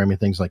 programming,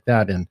 things like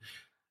that. And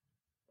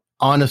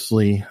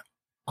honestly,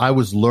 I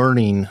was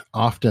learning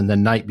often the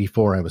night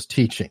before I was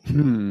teaching.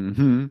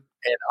 And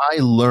I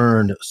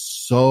learned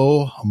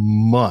so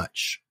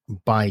much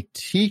by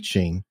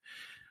teaching.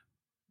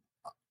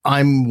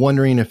 I'm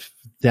wondering if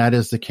that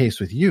is the case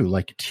with you.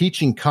 Like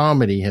teaching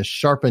comedy has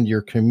sharpened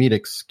your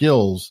comedic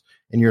skills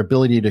and your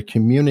ability to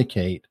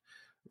communicate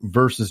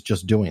versus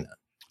just doing it.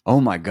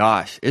 Oh my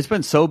gosh. It's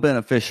been so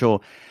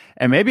beneficial.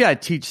 And maybe I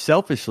teach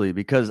selfishly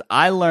because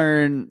I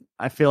learn,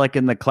 I feel like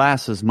in the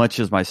class as much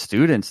as my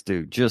students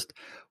do, just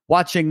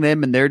watching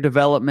them and their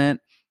development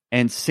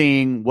and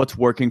seeing what's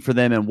working for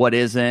them and what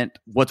isn't,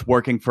 what's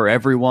working for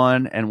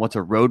everyone and what's a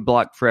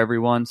roadblock for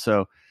everyone.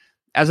 So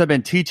as I've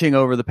been teaching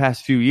over the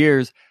past few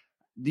years,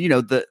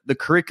 the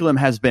curriculum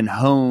has been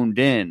honed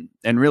in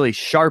and really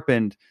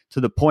sharpened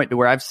to the point to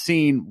where I've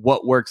seen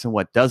what works and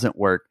what doesn't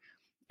work.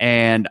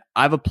 And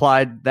I've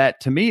applied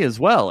that to me as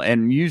well.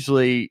 And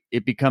usually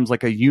it becomes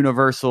like a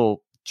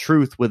universal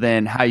truth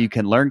within how you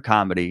can learn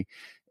comedy,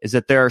 is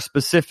that there are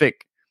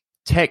specific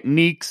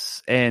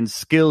techniques and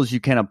skills you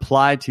can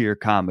apply to your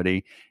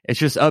comedy. It's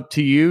just up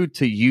to you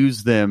to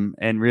use them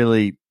and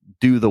really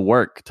do the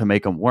work to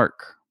make them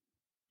work.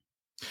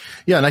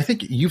 Yeah, and I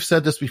think you've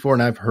said this before,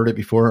 and I've heard it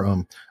before.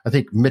 I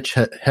think Mitch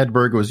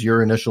Hedberg was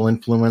your initial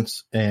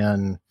influence,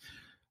 and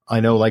I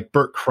know like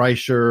Bert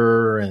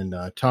Kreischer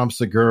and Tom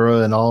Segura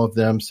and all of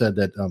them said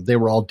that they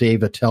were all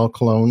Dave Attell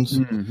clones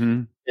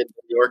in New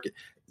York.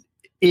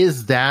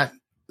 Is that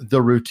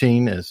the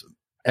routine? Is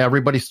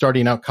everybody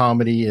starting out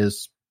comedy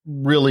is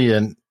really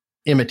an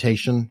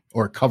imitation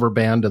or a cover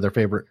band of their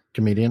favorite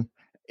comedian?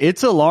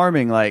 It's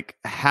alarming, like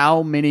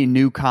how many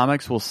new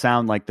comics will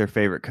sound like their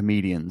favorite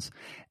comedians.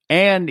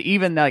 And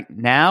even like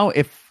now,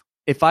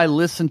 if I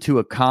listen to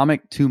a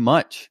comic too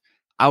much,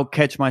 I'll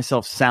catch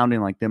myself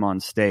sounding like them on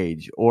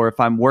stage. Or if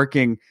I'm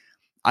working,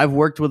 I've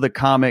worked with a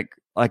comic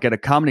like at a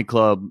comedy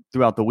club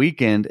throughout the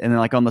weekend, and then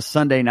like on the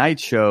Sunday night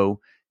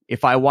show,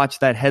 if I watch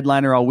that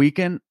headliner all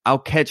weekend, I'll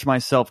catch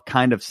myself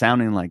kind of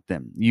sounding like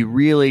them.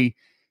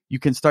 You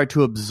can start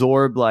to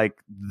absorb like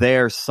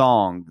their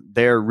song,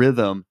 their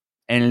rhythm,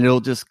 and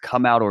it'll just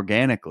come out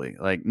organically.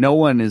 Like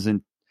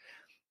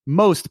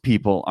most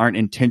people aren't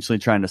intentionally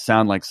trying to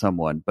sound like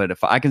someone, but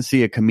if I can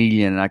see a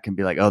comedian and I can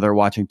be like, oh, they're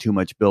watching too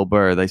much Bill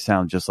Burr, they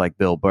sound just like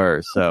Bill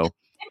Burr. So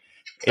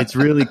it's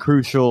really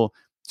crucial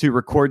to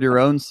record your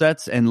own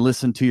sets and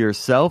listen to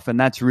yourself. And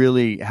that's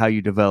really how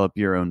you develop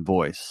your own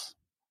voice.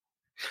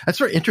 That's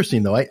very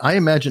interesting, though. I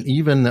imagine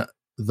even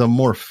the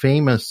more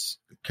famous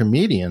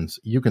comedians,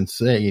 you can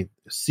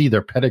see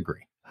their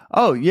pedigree.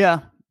 Oh,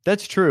 yeah,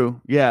 that's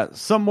true. Yeah,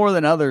 some more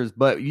than others,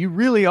 but you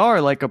really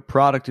are like a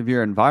product of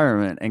your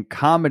environment. And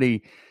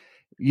comedy,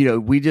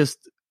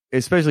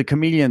 especially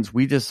comedians,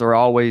 we just are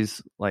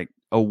always like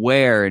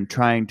aware and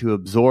trying to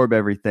absorb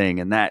everything.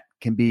 And that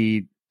can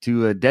be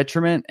to a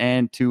detriment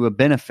and to a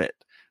benefit.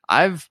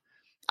 I've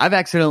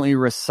accidentally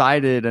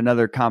recited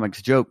another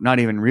comic's joke, not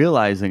even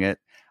realizing it.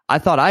 I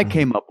thought I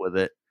came up with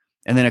it.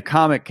 And then a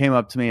comic came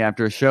up to me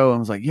after a show and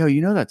was like, yo,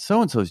 that's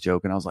so-and-so's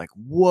joke. And I was like,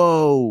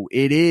 whoa,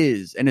 it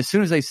is. And as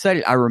soon as they said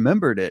it, I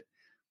remembered it.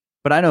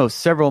 But I know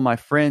several of my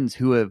friends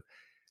who have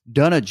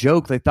done a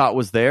joke they thought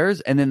was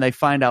theirs. And then they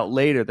find out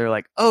later, they're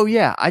like, oh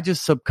yeah, I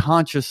just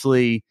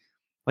subconsciously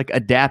like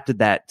adapted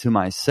that to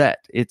my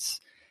set. It's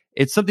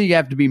something you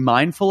have to be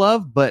mindful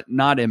of, but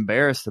not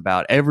embarrassed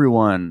about.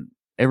 Everyone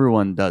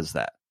does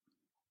that.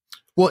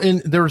 Well,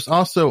 and there's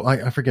also,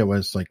 I forget what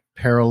it's like,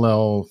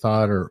 parallel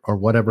thought or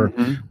whatever,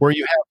 where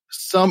you have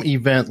some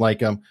event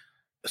like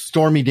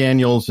Stormy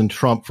Daniels and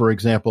Trump, for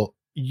example.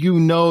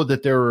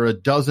 That there are a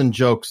dozen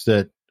jokes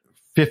that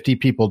 50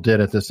 people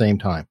did at the same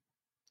time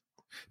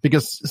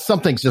because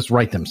some things just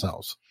write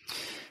themselves.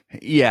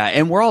 Yeah,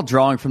 and we're all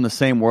drawing from the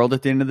same world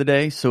at the end of the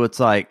day. So it's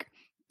like,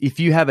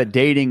 if you have a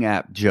dating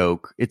app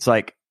joke, it's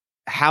like,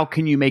 how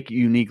can you make it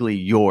uniquely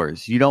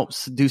yours? You don't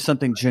do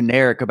something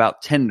generic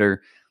about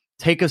Tinder.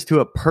 Take us to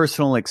a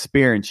personal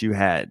experience you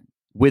had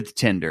with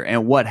Tinder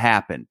and what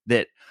happened.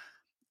 That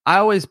I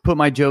always put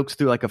my jokes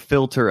through like a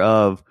filter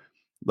of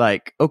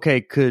like,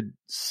 okay, could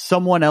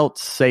someone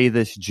else say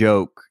this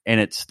joke and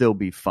it still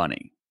be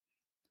funny?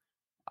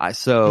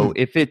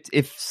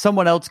 If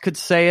someone else could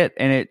say it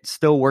and it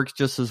still works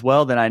just as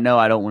well, then I know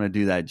I don't want to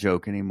do that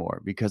joke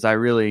anymore, because I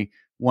really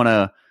want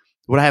to.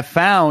 What I have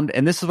found,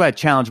 and this is what I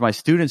challenge my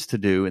students to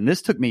do, and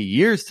this took me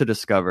years to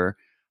discover,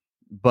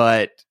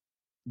 but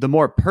the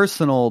more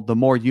personal, the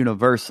more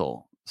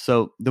universal.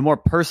 So the more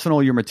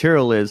personal your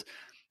material is,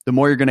 the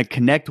more you're going to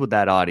connect with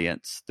that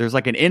audience. There's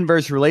like an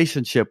inverse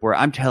relationship where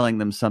I'm telling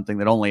them something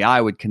that only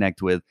I would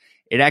connect with.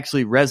 It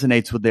actually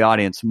resonates with the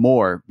audience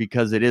more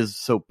because it is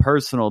so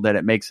personal that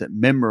it makes it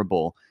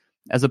memorable,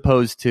 as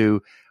opposed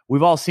to,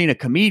 we've all seen a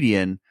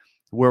comedian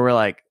where we're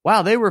like,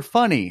 wow, they were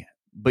funny,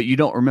 but you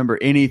don't remember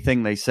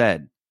anything they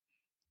said.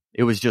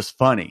 It was just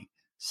funny.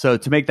 So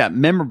to make that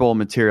memorable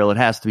material, it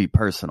has to be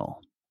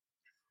personal.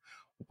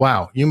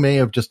 Wow, you may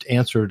have just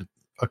answered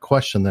a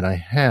question that I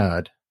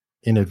had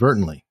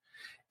inadvertently.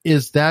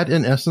 Is that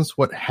in essence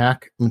what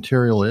hack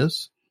material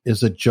is?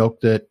 Is a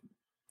joke that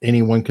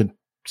anyone could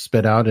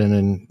spit out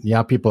and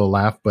yeah, people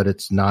laugh, but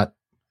it's not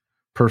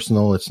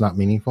personal, it's not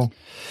meaningful?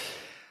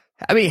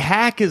 I mean,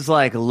 hack is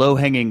like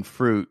low-hanging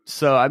fruit.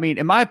 So, I mean,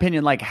 in my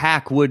opinion, like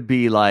hack would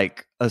be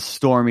like a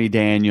Stormy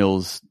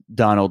Daniels,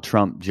 Donald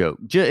Trump joke.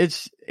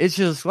 It's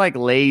just like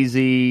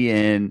lazy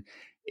and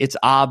it's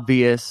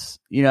obvious.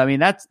 I mean,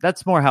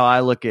 that's more how I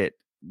look at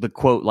the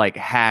quote, like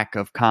hack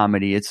of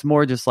comedy. It's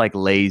more just like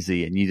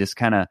lazy, and you just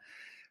kind of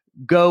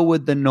go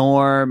with the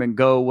norm and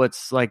go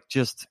what's like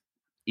just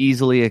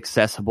easily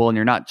accessible, and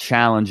you're not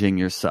challenging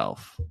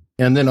yourself.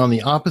 And then on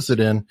the opposite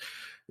end,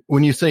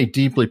 when you say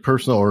deeply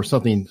personal or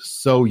something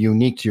so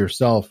unique to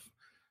yourself,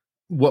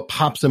 what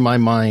pops in my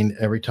mind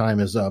every time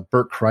is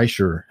Bert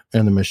Kreischer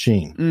and the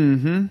Machine.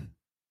 Mm-hmm.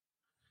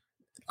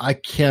 I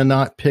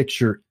cannot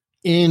picture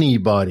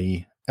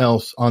anybody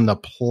else on the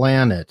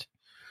planet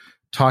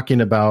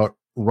talking about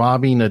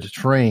robbing a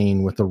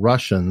train with the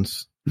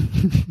Russians.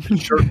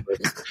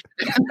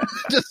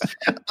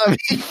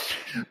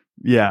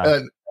 Yeah.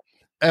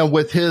 And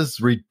with his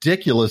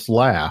ridiculous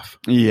laugh.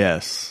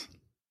 Yes.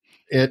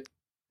 He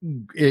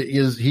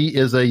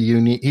is a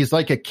unique, he's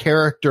like a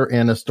character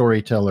and a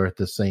storyteller at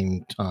the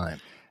same time.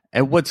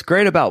 And what's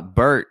great about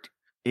Bert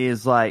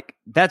is like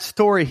that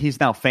story he's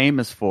now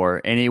famous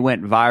for, and he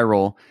went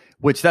viral,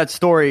 which that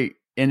story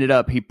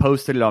he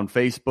posted it on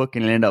Facebook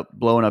and it ended up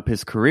blowing up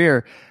his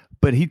career.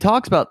 But he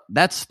talks about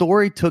that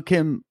story took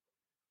him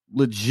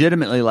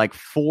legitimately like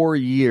 4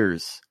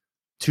 years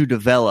to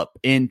develop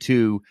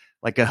into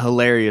like a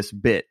hilarious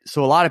bit.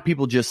 So a lot of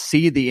people just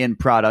see the end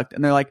product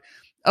and they're like,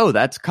 oh,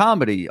 that's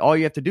comedy. All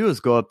you have to do is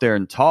go up there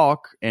and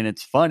talk and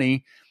it's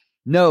funny.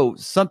 No,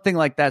 something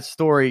like that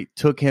story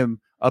took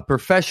him, a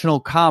professional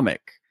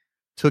comic,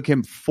 took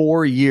him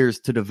 4 years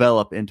to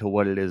develop into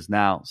what it is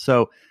now.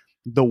 So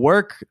the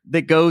work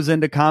that goes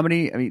into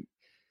comedy, I mean,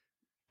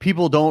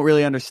 people don't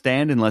really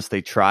understand unless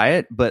they try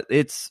it, but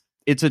it's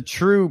a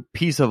true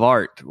piece of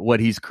art,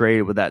 what he's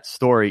created with that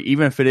story,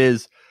 even if it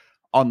is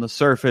on the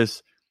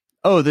surface,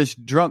 oh, this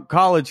drunk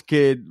college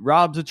kid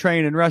robs a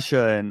train in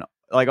Russia and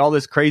like all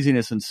this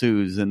craziness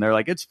ensues. And they're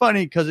like, it's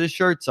funny because his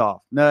shirt's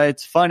off. No,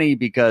 it's funny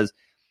because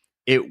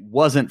it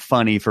wasn't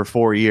funny for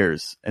 4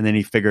 years. And then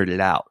he figured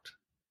it out.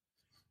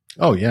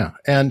 Oh, yeah.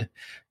 And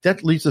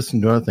that leads us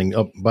into another thing.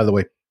 Oh, by the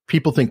way,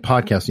 people think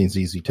podcasting is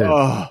easy too.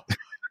 Oh,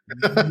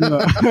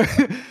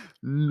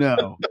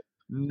 no.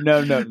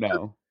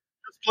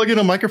 Just plug in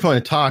a microphone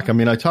and talk. I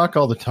mean, I talk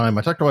all the time.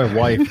 I talk to my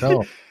wife.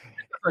 Oh,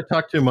 I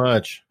talk too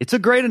much. It's a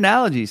great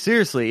analogy.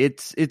 Seriously,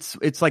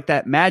 it's like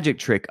that magic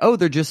trick. Oh,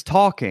 they're just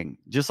talking,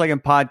 just like in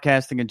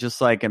podcasting and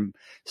just like in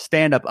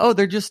stand up. Oh,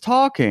 they're just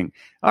talking.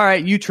 All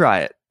right, you try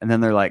it, and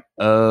then they're like,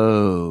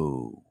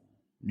 oh,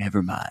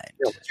 never mind.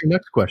 Yeah, what's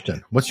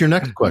your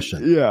next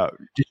question? Yeah.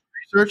 Did you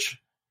research?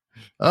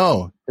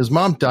 Oh, his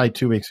mom died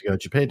 2 weeks ago.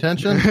 Did you pay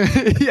attention?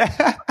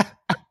 Yeah.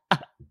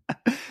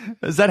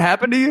 Has that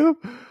happened to you?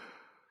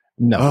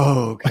 No.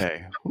 Oh,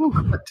 okay.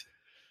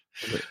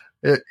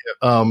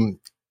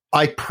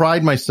 I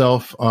pride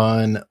myself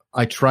on,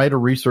 I try to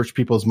research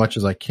people as much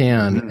as I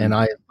can, and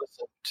I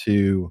listen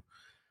to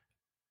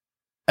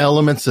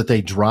elements that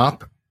they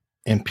drop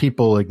and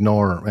people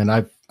ignore. And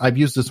I've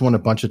used this one a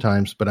bunch of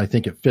times, but I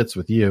think it fits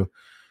with you.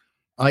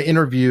 I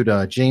interviewed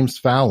James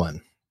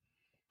Fallon,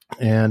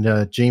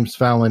 and James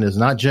Fallon is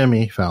not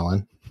Jimmy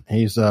Fallon.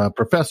 He's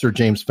Professor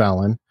James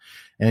Fallon,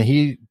 and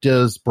he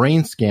does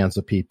brain scans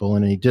of people,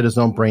 and he did his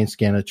own brain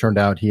scan. It turned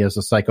out he has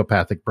a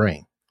psychopathic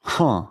brain.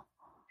 Huh.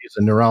 He's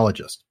a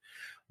neurologist.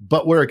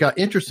 But where it got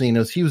interesting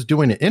is he was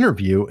doing an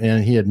interview,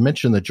 and he had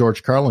mentioned that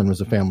George Carlin was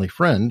a family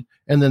friend,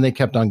 and then they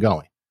kept on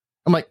going.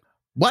 I'm like,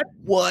 what?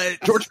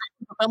 George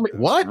Carlin?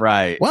 What?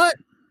 Right. What?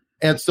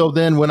 And so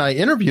then when I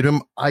interviewed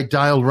him, I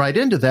dialed right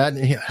into that,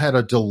 and he had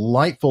a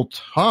delightful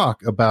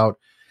talk about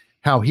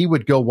how he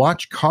would go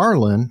watch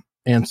Carlin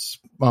and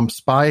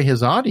spy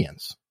his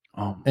audience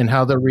and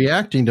how they're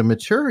reacting to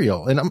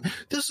material. And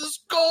this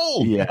is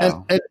gold.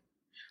 Yeah. And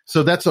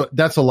so that's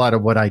a lot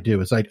of what I do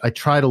is I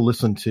try to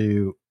listen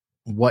to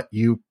what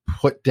you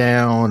put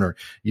down or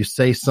you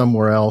say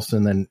somewhere else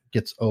and then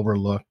gets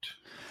overlooked.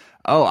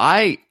 Oh,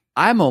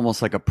 I'm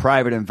almost like a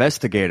private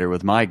investigator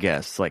with my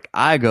guests. Like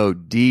I go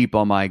deep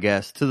on my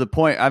guests to the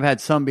point I've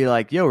had some be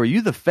like, yo, are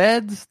you the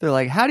feds? They're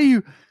like, how do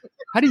you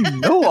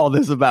know all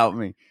this about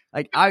me?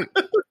 Like I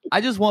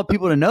just want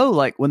people to know,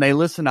 like when they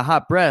listen to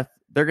Hot Breath,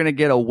 they're going to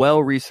get a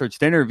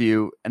well-researched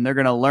interview and they're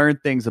going to learn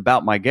things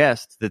about my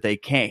guests that they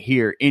can't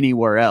hear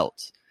anywhere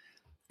else.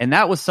 And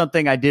that was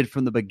something I did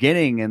from the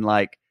beginning. And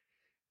like,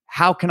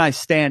 how can I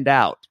stand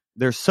out?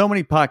 There's so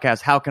many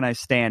podcasts. How can I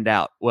stand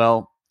out?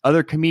 Well,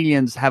 other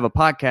comedians have a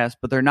podcast,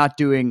 but they're not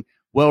doing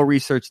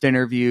well-researched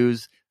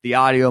interviews. The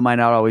audio might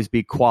not always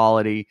be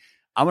quality.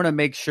 I'm going to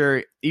make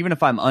sure, even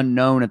if I'm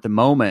unknown at the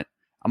moment,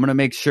 I'm going to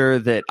make sure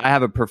that I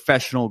have a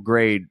professional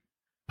grade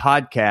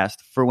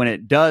podcast for when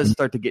it does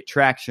start to get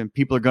traction.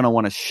 People are going to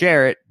want to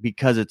share it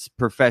because it's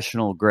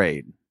professional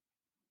grade.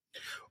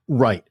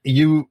 Right.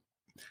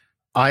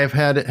 I have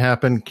had it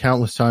happen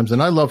countless times,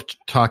 and I love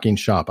talking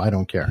shop. I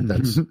don't care.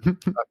 That's I'm into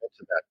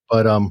that.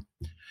 But I've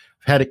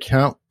had it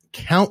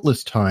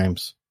countless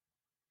times.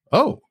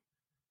 Oh,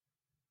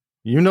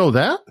 you know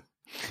that?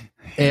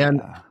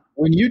 And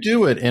when you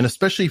do it, and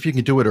especially if you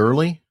can do it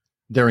early,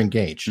 they're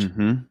engaged.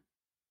 Mm-hmm.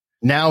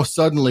 Now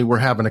suddenly we're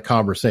having a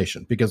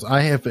conversation because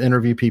I have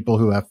interviewed people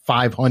who have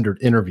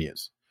 500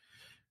 interviews.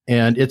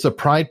 And it's a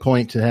pride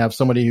point to have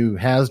somebody who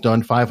has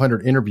done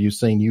 500 interviews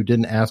saying you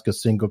didn't ask a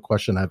single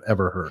question I've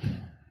ever heard.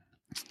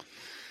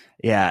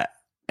 Yeah.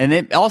 And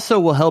it also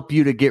will help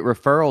you to get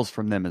referrals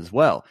from them as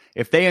well.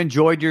 If they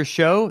enjoyed your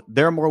show,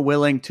 they're more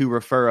willing to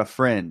refer a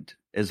friend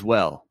as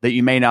well that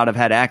you may not have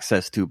had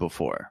access to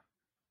before.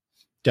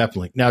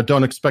 Definitely. Now,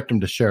 don't expect them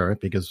to share it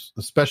because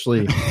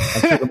especially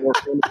after the more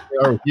famous they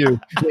are with you,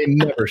 they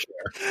never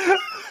share.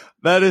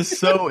 That is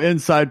so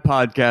inside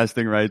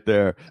podcasting right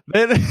there.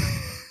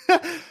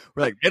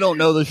 We're like, they don't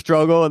know the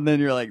struggle. And then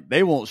you're like,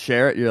 they won't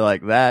share it. You're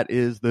like, that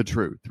is the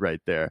truth right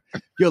there.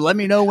 Yo, let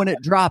me know when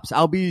it drops.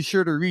 I'll be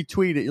sure to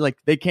retweet it. Like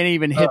they can't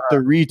even hit the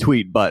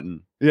retweet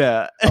button.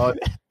 Yeah. Oh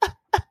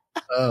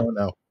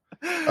no.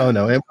 And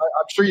I'm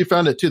sure you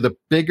found it too. The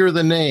bigger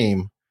the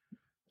name,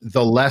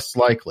 the less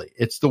likely.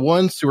 It's the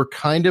ones who are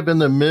kind of in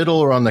the middle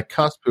or on the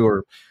cusp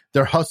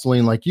they're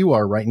hustling like you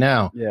are right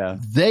now. Yeah.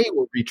 They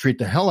will retweet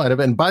the hell out of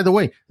it. And by the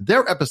way,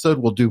 their episode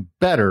will do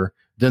better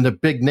than the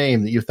big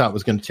name that you thought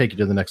was going to take you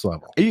to the next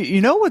level.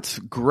 You know what's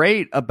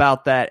great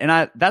about that?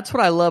 And that's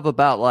what I love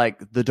about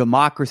like the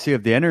democracy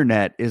of the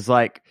internet is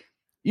like,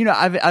 you know,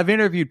 I've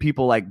interviewed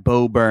people like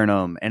Bo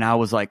Burnham and I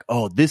was like,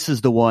 oh, this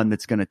is the one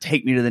that's going to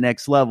take me to the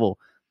next level.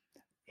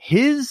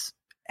 His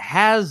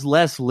has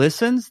less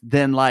listens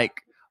than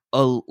like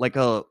a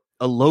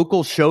a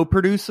local show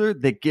producer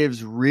that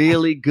gives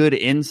really good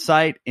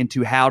insight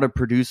into how to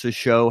produce a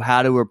show,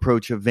 how to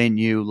approach a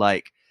venue.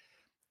 Like,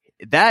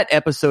 that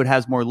episode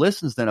has more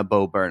listens than a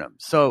Bo Burnham.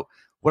 So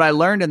what I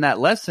learned in that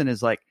lesson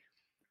is like,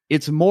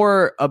 it's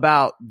more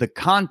about the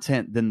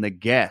content than the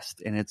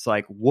guest. And it's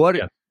like, what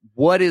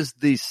is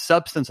the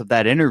substance of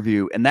that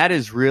interview? And that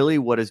is really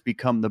what has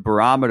become the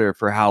barometer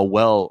for how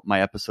well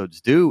my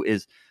episodes do,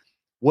 is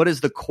what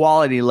is the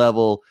quality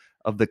level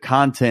of the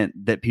content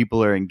that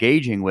people are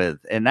engaging with.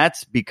 And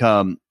that's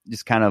become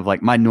just kind of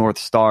like my North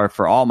Star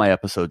for all my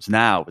episodes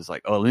now, is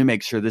like, oh, let me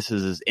make sure this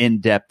is as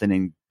in-depth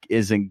and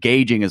as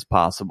engaging as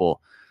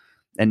possible,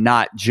 and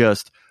not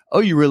just, oh,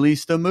 you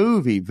released a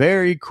movie.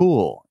 Very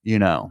cool. You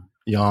know,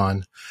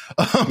 yawn.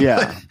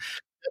 Yeah.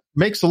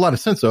 Makes a lot of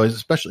sense though,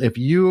 especially if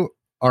you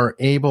are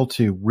able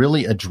to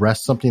really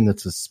address something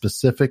that's a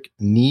specific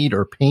need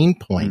or pain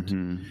point.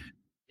 Mm-hmm.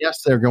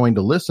 Yes, they're going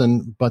to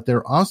listen, but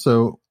they're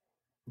also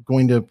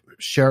going to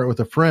share it with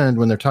a friend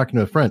when they're talking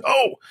to a friend.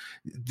 Oh,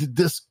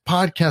 this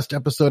podcast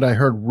episode I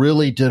heard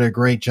really did a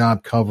great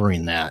job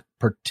covering that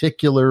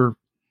particular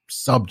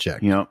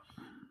subject. Yep.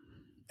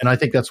 And I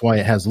think that's why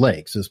it has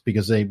legs, is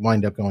because they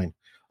wind up going,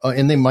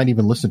 and they might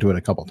even listen to it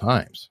a couple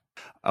times.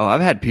 Oh,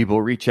 I've had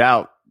people reach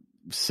out.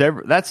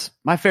 That's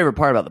my favorite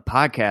part about the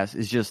podcast,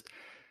 is just,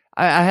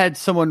 I had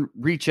someone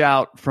reach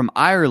out from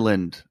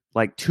Ireland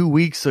like 2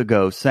 weeks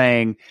ago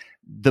saying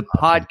the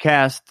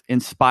podcast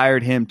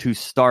inspired him to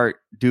start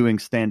doing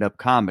stand-up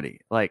comedy.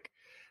 Like,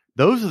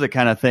 those are the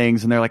kind of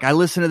things. And they're like, I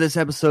listened to this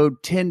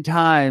episode 10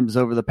 times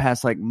over the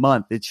past like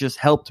month. It's just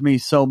helped me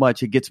so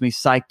much. It gets me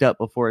psyched up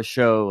before a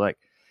show. Like,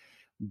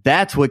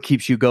 that's what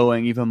keeps you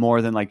going even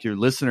more than like your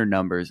listener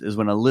numbers, is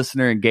when a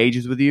listener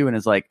engages with you and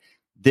is like,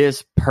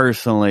 this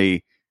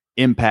personally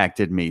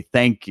impacted me.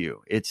 Thank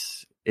you.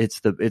 It's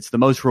the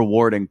most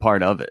rewarding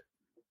part of it.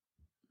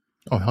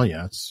 Oh, hell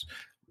yeah. It's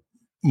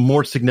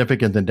more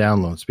significant than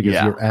downloads, because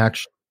you're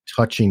actually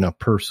touching a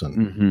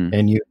person,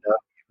 and you know,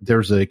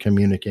 there's a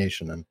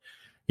communication, and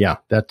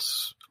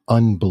that's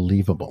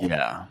unbelievable.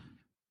 Yeah.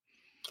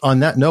 On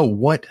that note,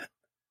 what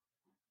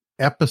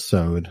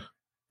episode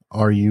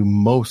are you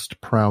most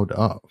proud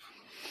of?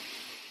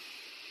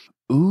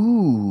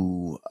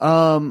 Ooh,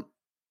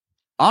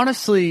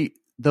 honestly,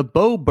 the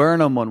Bo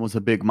Burnham one was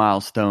a big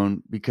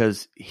milestone,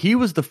 because he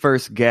was the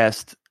first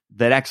guest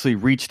that actually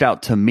reached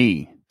out to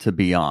me to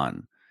be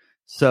on.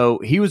 So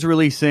he was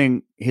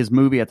releasing his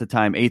movie at the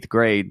time, 8th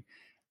Grade,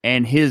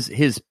 and his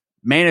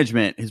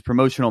management, his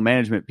promotional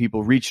management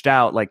people reached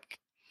out like,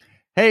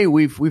 hey,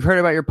 we've heard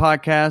about your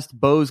podcast.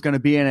 Bo's going to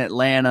be in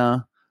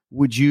Atlanta.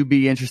 Would you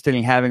be interested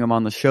in having him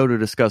on the show to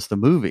discuss the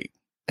movie?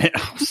 And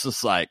I was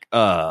just like,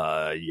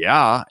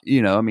 yeah,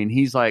 you know, I mean,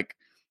 he's like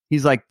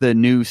the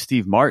new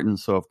Steve Martin.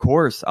 So of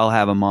course I'll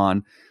have him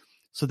on.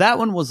 So that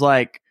one was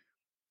like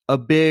a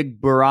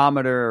big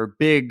barometer, or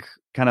big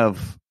kind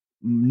of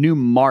new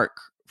mark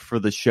for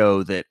the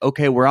show, that,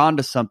 okay, we're on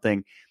to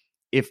something.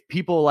 If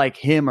people like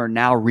him are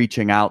now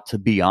reaching out to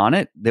be on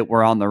it, that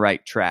we're on the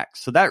right track.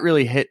 So that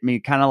really hit me,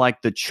 kind of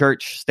like the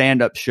church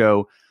stand-up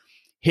show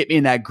hit me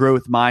in that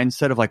growth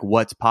mindset of like,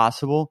 what's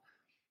possible.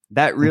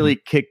 That really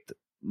kicked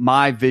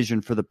my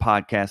vision for the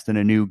podcast in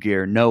a new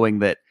gear, knowing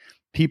that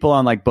people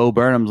on like Bo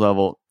Burnham's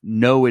level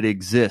know it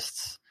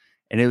exists.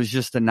 And it was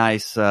just a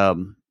nice,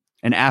 an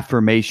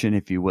affirmation,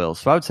 if you will.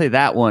 So I would say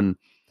that one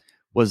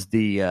was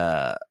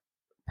the,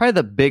 probably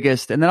the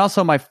biggest. And then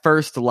also my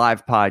first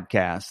live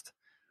podcast,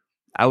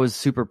 I was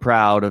super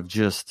proud of.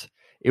 Just,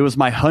 it was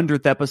my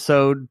 100th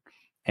episode,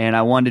 and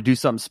I wanted to do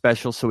something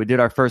special. So we did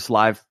our first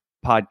live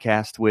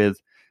podcast with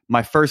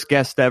my first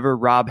guest ever,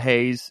 Rob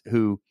Hayes,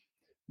 who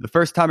the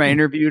first time I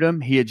interviewed him,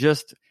 he had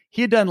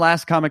done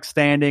Last Comic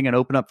Standing and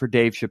opened up for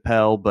Dave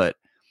Chappelle. But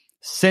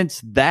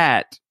since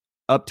that,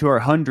 up to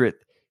our 100th,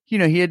 you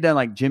know, he had done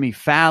like Jimmy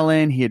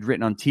Fallon. He had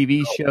written on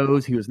TV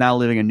shows. He was now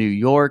living in New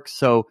York.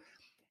 So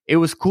it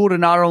was cool to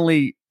not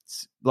only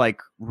like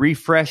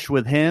refresh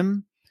with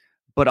him,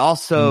 but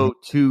also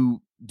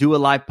to do a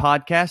live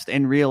podcast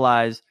and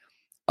realize,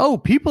 oh,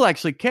 people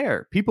actually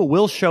care. People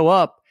will show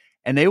up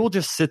and they will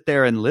just sit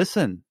there and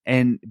listen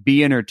and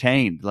be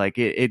entertained. Like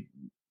it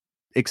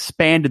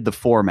expanded the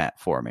format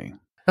for me.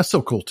 That's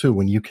so cool too,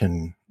 when you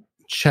can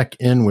check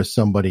in with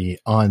somebody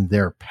on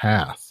their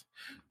path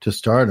to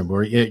stardom,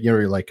 where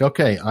you're like,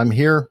 okay, I'm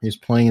here. He's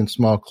playing in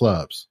small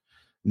clubs.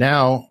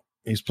 Now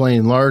he's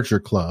playing larger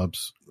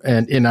clubs,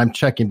 and I'm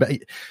checking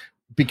back,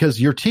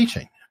 because you're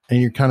teaching and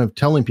you're kind of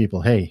telling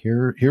people, hey,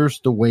 here's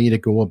the way to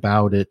go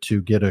about it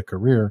to get a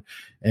career.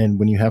 And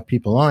when you have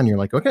people on, you're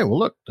like, okay, well,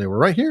 look, they were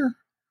right here.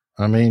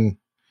 I mean,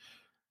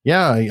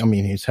 yeah, I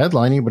mean, he's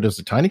headlining, but it's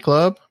a tiny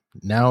club.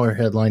 Now they're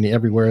headlining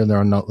everywhere, and they're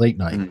on late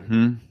night.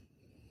 Mm-hmm.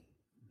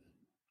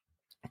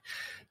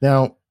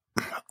 Now,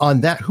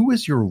 on that, who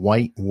is your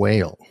white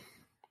whale?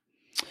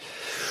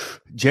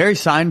 Jerry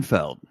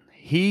Seinfeld.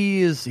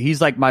 He's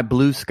like my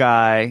blue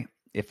sky.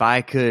 If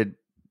I could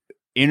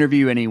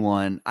interview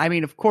anyone, I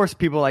mean, of course,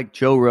 people like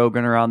Joe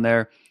Rogan are on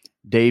there,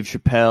 Dave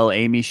Chappelle,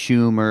 Amy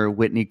Schumer,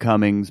 Whitney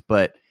Cummings,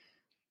 but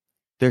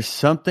there's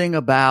something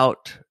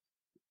about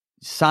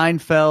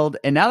Seinfeld,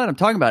 and now that I'm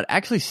talking about it,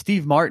 actually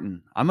Steve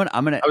Martin. I'm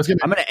gonna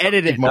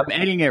edit it. I'm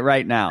editing it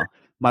right now.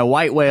 My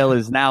white whale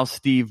is now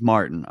Steve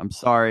Martin. I'm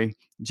sorry.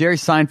 Jerry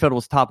Seinfeld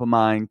was top of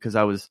mind because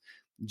I was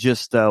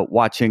just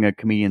watching a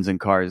Comedians in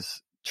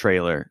Cars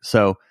trailer.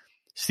 So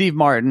Steve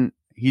Martin,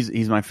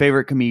 he's my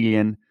favorite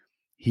comedian.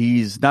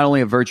 He's not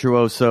only a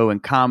virtuoso in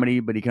comedy,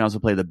 but he can also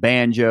play the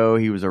banjo.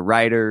 He was a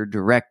writer,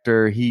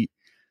 director. He's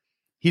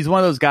one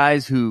of those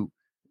guys who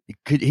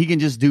he can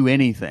just do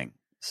anything.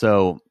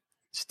 So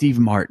Steve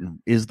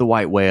Martin is the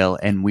white whale,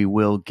 and we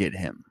will get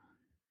him.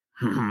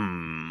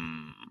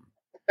 You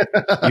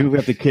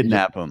have to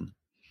kidnap him.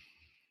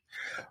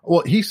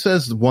 Well, he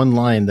says one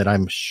line that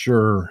I'm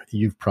sure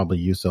you've probably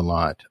used a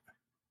lot,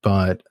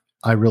 but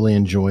I really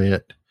enjoy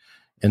it.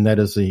 And that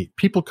is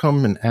people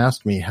come and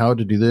ask me how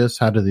to do this,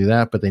 how to do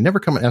that, but they never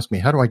come and ask me,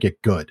 how do I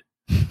get good?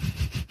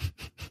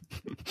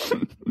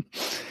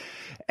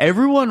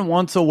 Everyone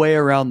wants a way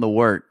around the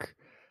work.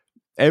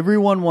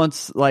 Everyone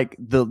wants like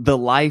the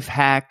life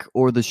hack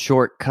or the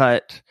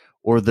shortcut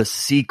or the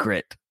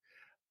secret.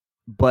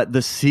 But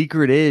the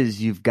secret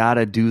is you've got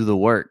to do the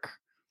work.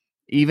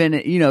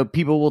 Even,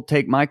 people will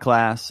take my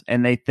class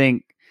and they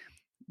think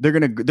they're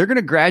going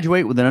to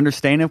graduate with an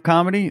understanding of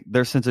comedy,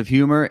 their sense of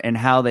humor, and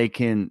how they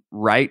can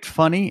write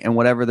funny and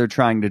whatever they're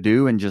trying to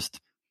do and just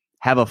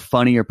have a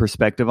funnier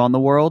perspective on the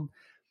world.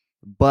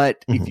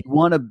 But if you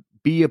want to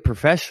be a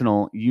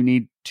professional, you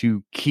need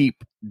to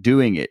keep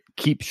doing it,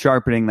 keep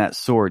sharpening that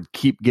sword,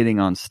 keep getting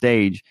on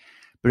stage.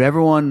 But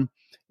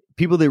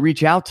people that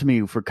reach out to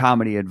me for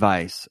comedy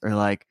advice are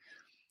like,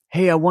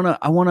 hey, I want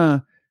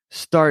to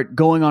start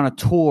going on a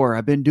tour.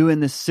 I've been doing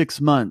this 6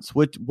 months.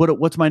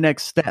 What's my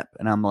next step?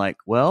 And I'm like,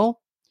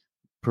 well,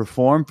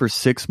 perform for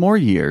 6 more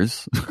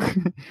years,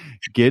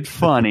 get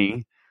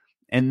funny,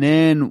 and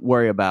then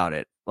worry about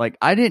it. Like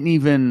I didn't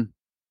even,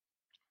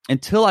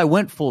 until I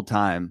went full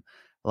time,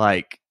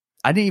 like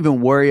I didn't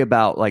even worry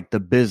about like the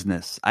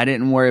business. I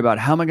didn't worry about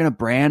how am I going to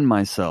brand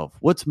myself?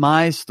 What's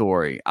my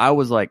story? I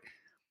was like,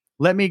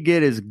 let me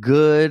get as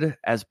good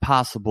as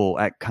possible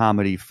at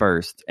comedy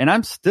first. And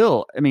I'm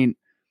still,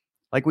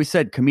 like we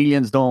said,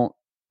 comedians don't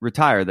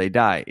retire, they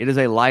die. It is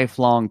a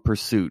lifelong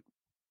pursuit.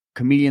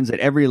 Comedians at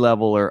every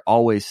level are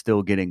always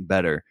still getting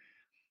better.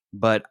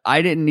 But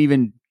I didn't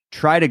even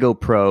try to go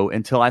pro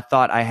until I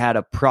thought I had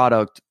a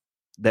product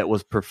that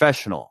was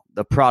professional,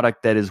 the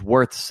product that is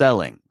worth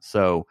selling.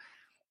 So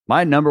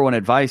my number one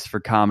advice for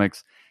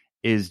comics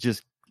is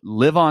just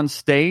live on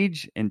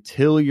stage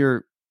until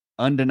you're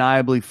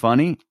undeniably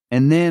funny,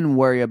 and then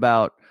worry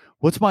about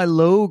what's my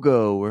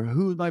logo or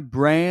who's my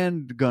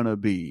brand gonna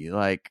be.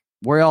 Like,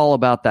 we're all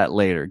about that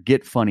later.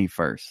 Get funny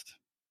first.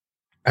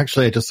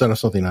 Actually, I just said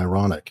something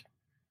ironic.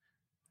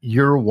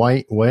 Your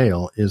white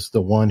whale is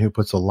the one who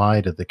puts a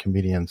lie to the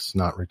comedians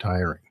not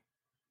retiring.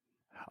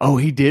 Oh,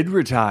 he did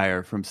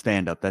retire from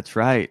stand-up. That's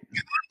right.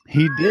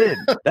 He did.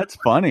 That's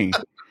funny.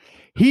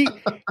 You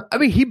got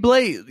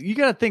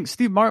to think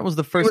Steve Martin was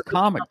the first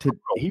comic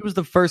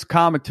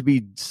to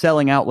be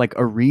selling out like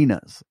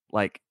arenas.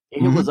 Like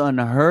it was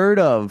unheard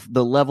of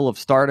the level of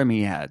stardom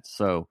he had.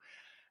 So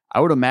I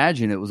would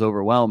imagine it was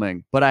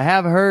overwhelming, but I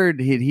have heard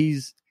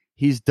he's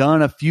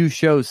done a few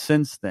shows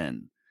since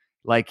then.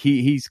 Like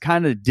he's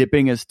kind of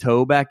dipping his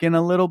toe back in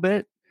a little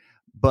bit,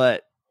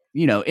 but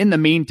in the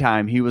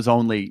meantime, he was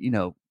only,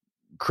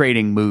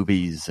 creating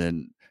movies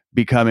and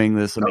becoming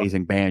this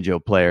amazing banjo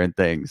player and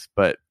things.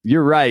 But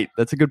you're right.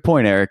 That's a good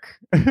point, Eric.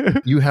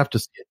 You have to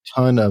see a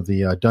ton of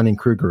the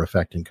Dunning-Kruger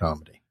effect in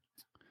comedy.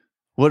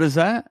 What is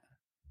that?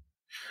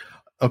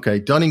 Okay.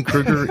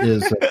 Dunning-Kruger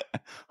is...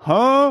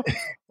 Huh?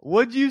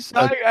 What'd you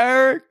say,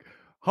 Eric?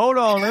 Hold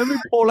on. Let me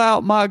pull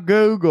out my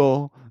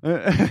Google.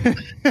 There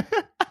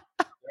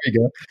you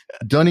go.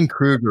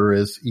 Dunning-Kruger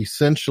is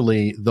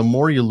essentially the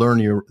more you learn,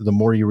 the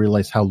more you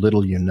realize how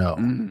little you know.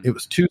 It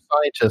was 2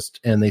 scientists,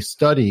 and they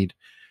studied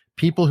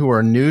people who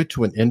are new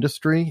to an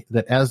industry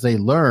that as they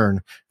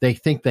learn, they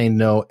think they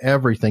know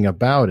everything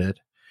about it.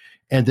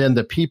 And then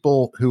the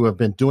people who have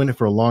been doing it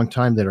for a long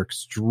time that are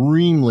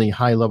extremely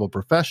high-level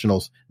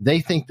professionals, they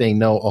think they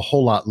know a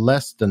whole lot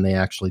less than they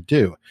actually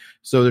do.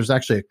 So there's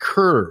actually a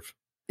curve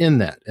in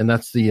that, and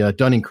that's the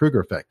Dunning-Kruger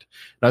effect.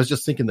 And I was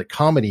just thinking that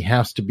comedy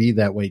has to be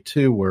that way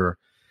too, where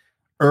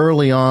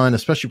early on,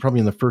 especially probably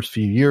in the first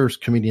few years,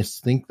 comedians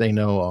think they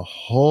know a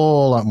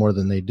whole lot more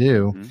than they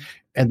do.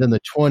 And then the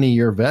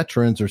 20-year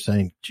veterans are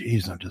saying,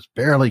 geez, I'm just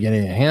barely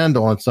getting a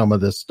handle on some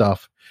of this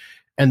stuff.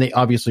 And they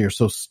obviously are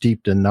so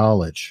steeped in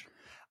knowledge.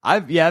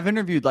 I've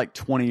interviewed like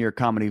 20-year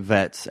comedy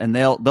vets, and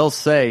they'll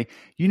say,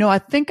 I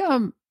think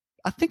I'm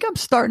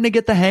starting to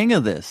get the hang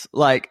of this.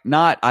 Like,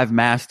 not I've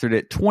mastered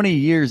it. 20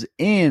 years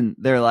in,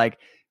 they're like,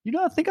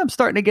 I think I'm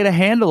starting to get a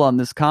handle on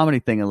this comedy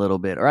thing a little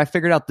bit, or I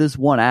figured out this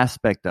one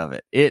aspect of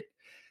it.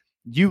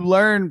 You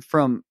learn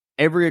from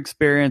every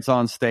experience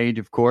on stage,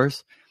 of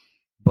course,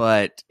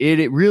 but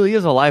it really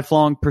is a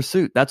lifelong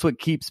pursuit. That's what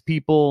keeps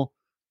people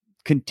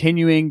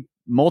continuing.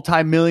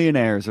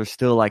 Multi-millionaires are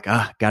still like,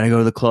 gotta go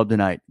to the club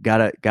tonight.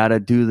 Gotta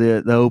do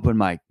the open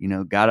mic.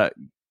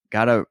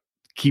 Gotta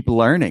keep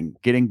learning,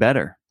 getting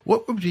better.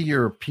 What would be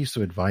your piece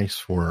of advice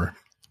for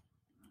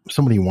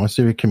somebody who wants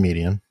to be a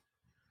comedian,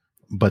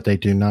 but they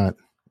do not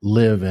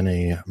live in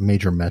a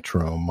major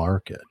metro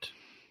market?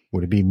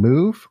 Would it be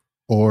move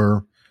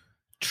or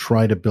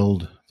try to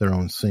build their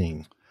own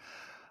scene?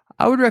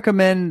 I would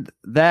recommend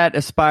that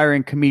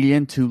aspiring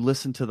comedian to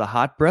listen to the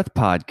Hot Breath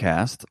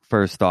podcast,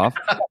 first off.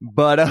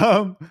 But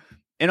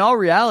in all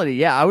reality,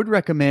 yeah, I would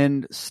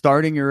recommend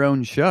starting your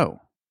own show.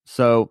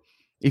 So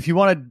if you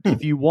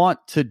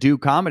want to do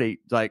comedy,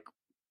 like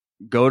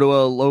go to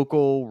a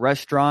local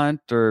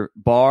restaurant or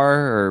bar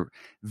or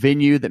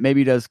venue that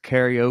maybe does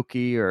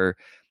karaoke or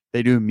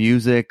they do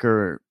music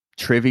or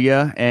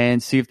trivia,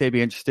 and see if they'd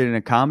be interested in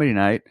a comedy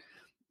night,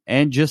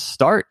 and just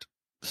start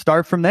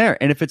from there.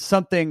 And if it's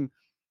something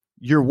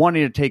you're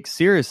wanting to take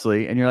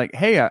seriously and you're like,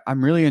 hey,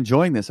 I'm really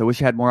enjoying this, I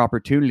wish I had more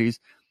opportunities,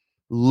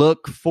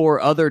 look for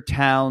other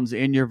towns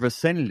in your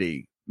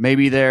vicinity.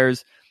 Maybe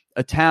there's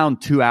a town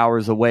 2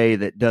 hours away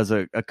that does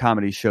a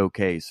comedy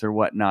showcase or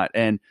whatnot,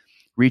 and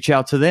reach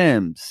out to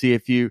them. See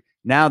if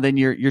then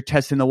you're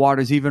testing the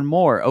waters even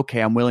more. Okay,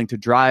 I'm willing to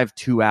drive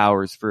 2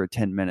 hours for a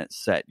 10-minute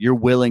set. You're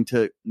willing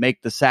to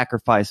make the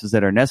sacrifices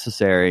that are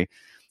necessary.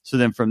 So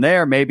then from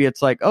there, maybe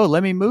it's like, oh,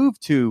 let me move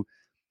to,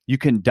 you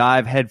can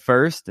dive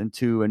headfirst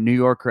into a New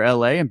York or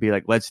LA and be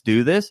like, let's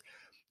do this.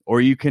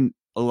 Or a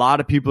lot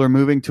of people are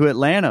moving to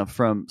Atlanta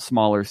from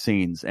smaller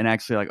scenes and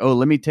actually like, oh,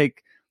 let me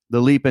take the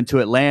leap into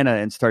Atlanta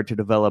and start to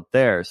develop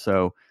there.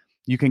 So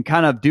you can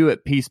kind of do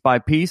it piece by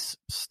piece,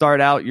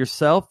 start out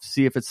yourself,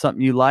 see if it's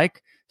something you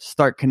like,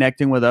 start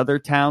connecting with other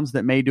towns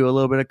that may do a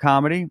little bit of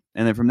comedy.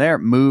 And then from there,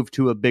 move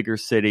to a bigger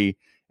city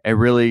and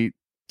really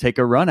take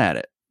a run at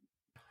it.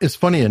 Is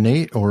funny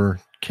innate, or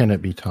can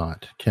it be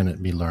taught? Can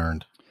it be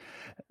learned?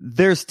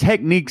 There's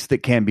techniques that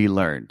can be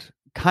learned,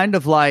 kind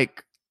of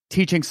like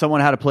teaching someone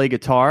how to play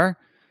guitar.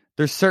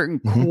 There's certain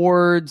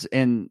chords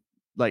and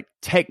like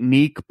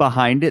technique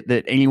behind it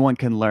that anyone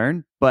can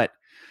learn, but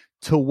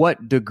to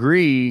what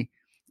degree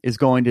is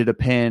going to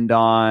depend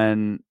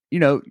on,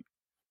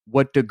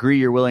 what degree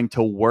you're willing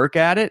to work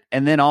at it.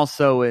 And then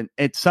also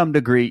at some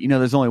degree,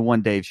 there's only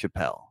one Dave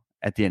Chappelle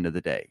at the end of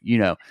the day,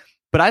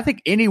 but I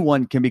think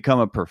anyone can become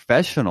a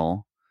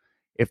professional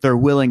if they're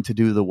willing to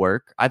do the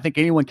work. I think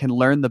anyone can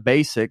learn the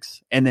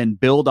basics and then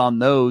build on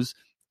those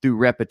through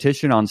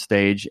repetition on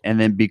stage and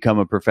then become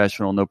a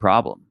professional. No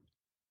problem.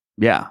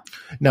 Yeah.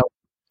 Now,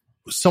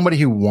 somebody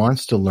who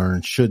wants to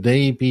learn, should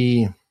they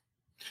be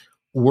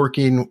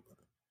working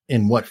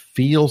in what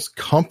feels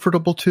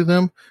comfortable to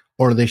them,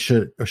 or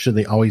should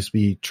they always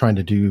be trying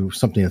to do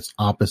something that's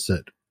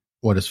opposite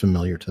what is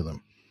familiar to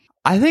them?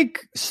 I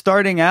think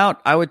starting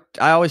out, I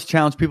always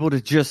challenge people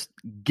to just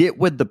get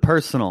with the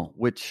personal,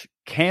 which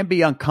can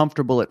be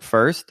uncomfortable at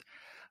first,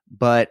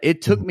 but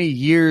it took me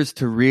years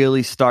to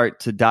really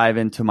start to dive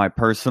into my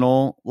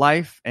personal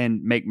life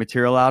and make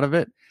material out of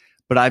it.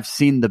 But I've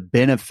seen the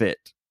benefit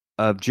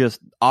of just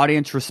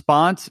audience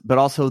response, but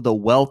also the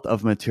wealth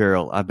of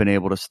material I've been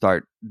able to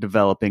start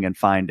developing and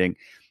finding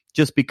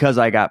just because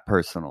I got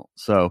personal.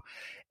 So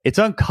it's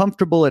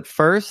uncomfortable at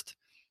first,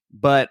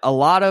 but a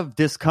lot of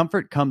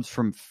discomfort comes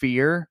from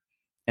fear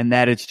and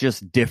that it's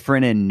just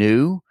different and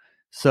new.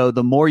 So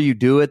the more you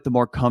do it, the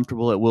more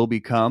comfortable it will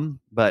become.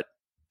 But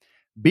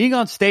being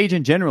on stage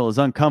in general is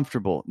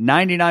uncomfortable.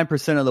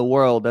 99% of the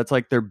world, that's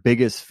like their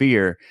biggest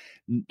fear.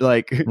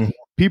 Like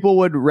people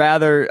would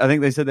rather, I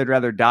think they said they'd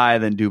rather die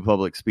than do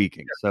public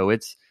speaking. So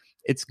it's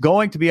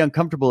going to be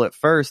uncomfortable at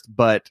first,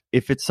 but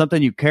if it's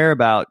something you care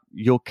about,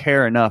 you'll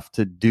care enough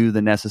to do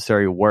the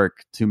necessary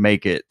work to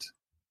make it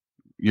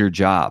your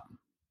job.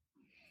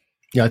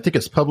 Yeah, I think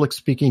it's public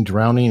speaking,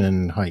 drowning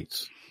in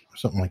heights, or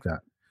something like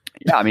that.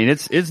 Yeah, I mean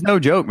it's no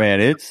joke,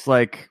 man. It's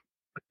like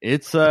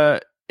it's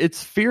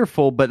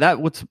fearful, but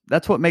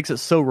that's what makes it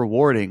so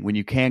rewarding when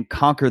you can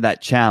conquer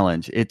that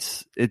challenge.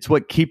 It's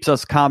what keeps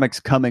us comics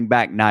coming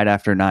back night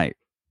after night.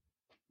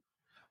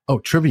 Oh,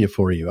 trivia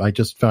for you. I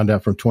just found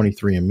out from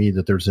 23andMe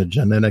that there's a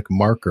genetic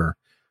marker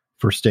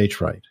for stage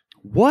fright.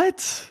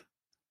 What?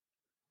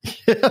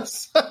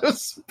 Yes, I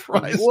was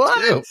surprised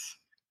what? Too.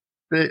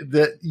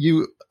 That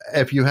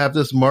if you have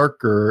this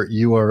marker,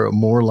 you are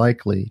more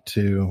likely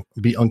to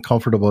be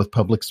uncomfortable with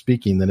public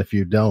speaking than if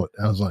you don't.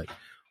 I was like,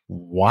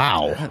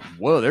 wow.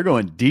 Whoa, they're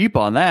going deep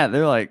on that.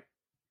 They're like,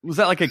 was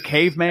that like a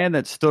caveman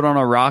that stood on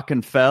a rock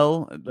and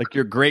fell? Like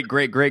your great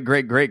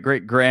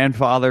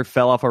grandfather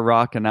fell off a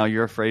rock and now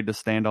you're afraid to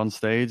stand on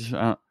stage?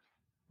 I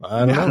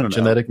don't know.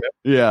 Genetic.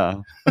 Yeah.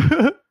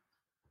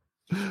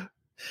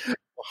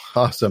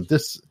 Awesome.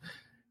 This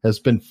has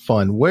been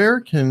fun.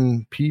 Where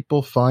can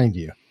people find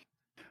you?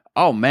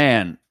 Oh,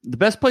 man. The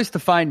best place to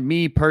find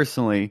me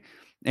personally,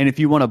 and if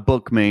you want to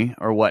book me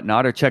or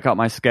whatnot, or check out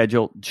my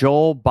schedule,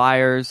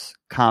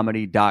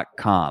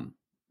 joelbyerscomedy.com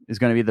is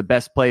going to be the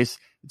best place.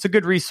 It's a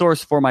good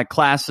resource for my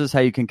classes,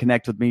 how you can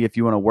connect with me if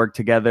you want to work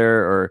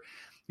together or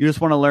you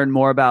just want to learn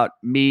more about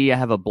me. I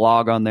have a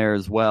blog on there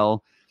as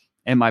well.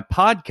 And my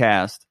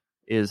podcast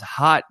is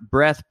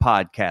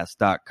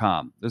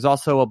hotbreathpodcast.com. There's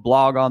also a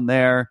blog on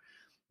there.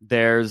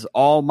 There's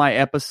all my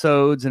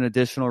episodes and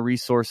additional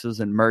resources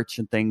and merch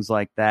and things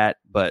like that.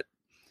 But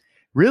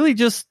really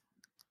just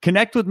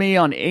connect with me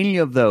on any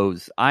of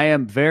those. I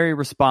am very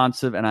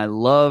responsive, and I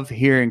love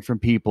hearing from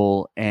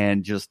people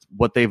and just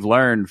what they've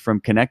learned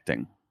from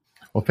connecting.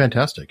 Well,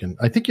 fantastic. And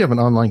I think you have an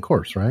online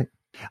course, right?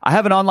 I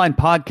have an online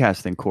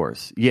podcasting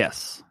course.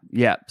 Yes.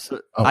 Yeah. So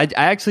I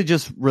actually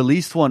just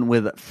released one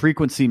with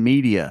Frequency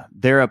Media.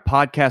 They're a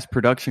podcast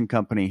production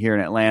company here in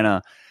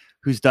Atlanta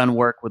who's done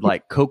work with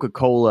like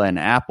Coca-Cola and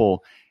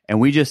Apple. And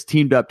we just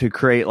teamed up to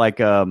create like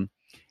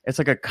it's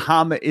like a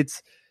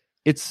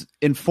it's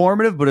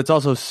informative, but it's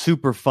also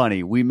super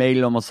funny. We made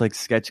it almost like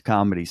sketch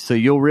comedy. So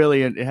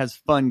it has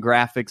fun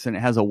graphics, and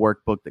it has a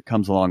workbook that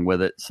comes along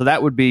with it. So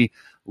that would be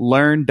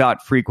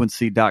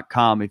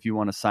learn.frequency.com if you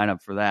want to sign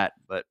up for that.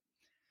 But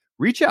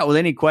reach out with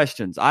any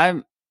questions.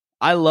 I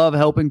love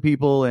helping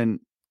people and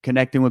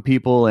connecting with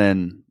people,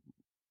 and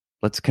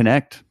let's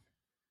connect.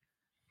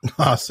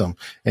 Awesome.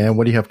 And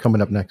what do you have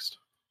coming up next?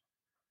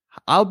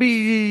 I'll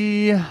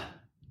be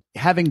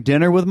having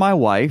dinner with my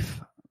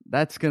wife.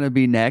 That's going to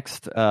be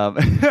next.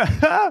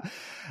 I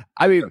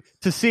mean,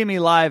 to see me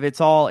live, it's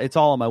all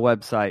on my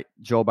website,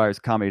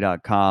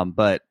 joelbyerscomedy.com.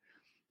 But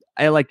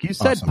like you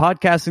said,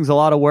 Podcasting's a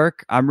lot of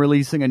work. I'm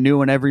releasing a new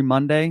one every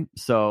Monday.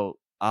 So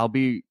I'll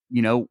be,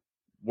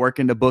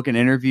 working to book an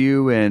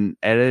interview and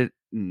edit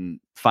and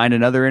find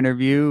another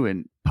interview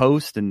and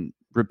post and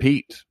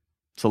repeat.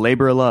 It's a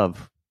labor of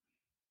love.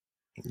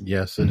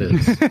 Yes, it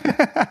is.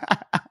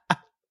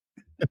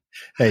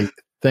 Hey,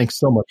 thanks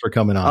so much for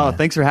coming on. Oh, man.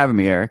 Thanks for having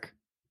me, Eric.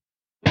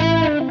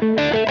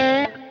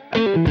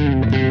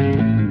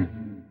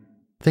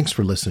 Thanks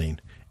for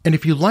listening. And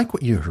if you like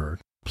what you heard,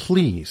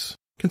 please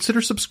consider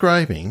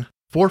subscribing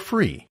for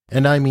free.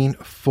 And I mean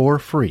for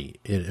free.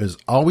 It is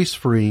always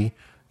free.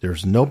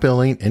 There's no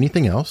billing,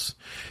 anything else.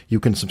 You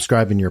can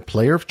subscribe in your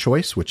player of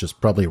choice, which is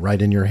probably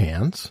right in your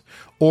hands,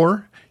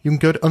 or you can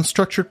go to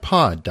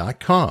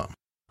unstructuredpod.com,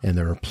 and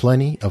there are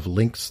plenty of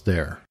links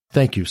there.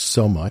 Thank you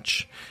so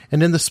much.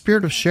 And in the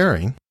spirit of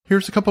sharing,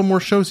 here's a couple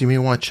more shows you may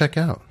want to check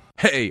out.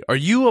 Hey, are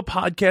you a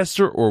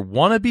podcaster or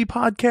wannabe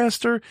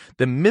podcaster?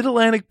 The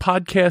Mid-Atlantic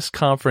Podcast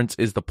Conference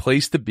is the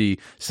place to be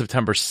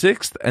September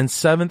 6th and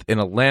 7th in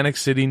Atlantic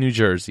City, New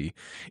Jersey.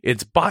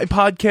 It's by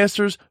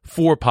podcasters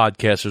for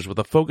podcasters with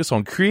a focus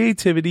on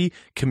creativity,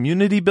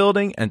 community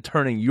building, and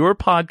turning your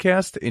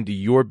podcast into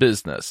your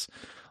business.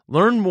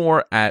 Learn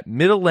more at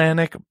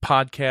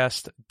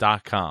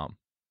midatlanticpodcast.com.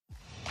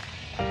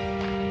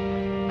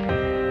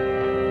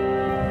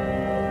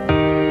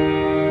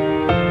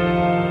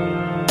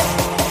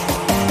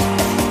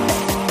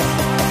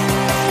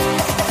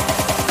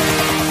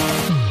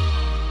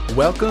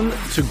 Welcome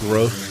to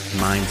Growth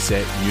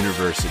Mindset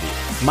University.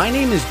 My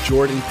name is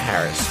Jordan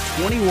Paris,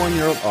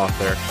 21-year-old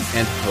author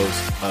and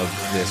host of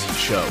this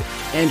show.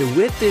 And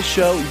with this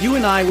show, you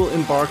and I will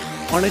embark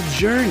on a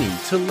journey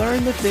to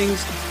learn the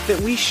things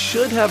that we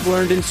should have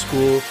learned in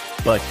school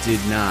but did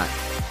not,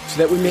 so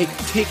that we may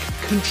take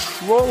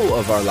control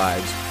of our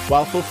lives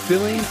while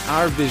fulfilling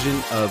our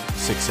vision of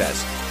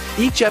success.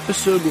 Each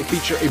episode will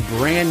feature a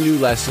brand new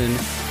lesson,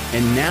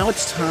 and now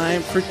it's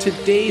time for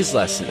today's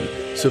lesson.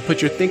 So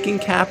put your thinking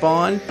cap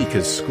on,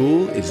 because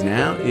school is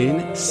now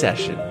in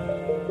session.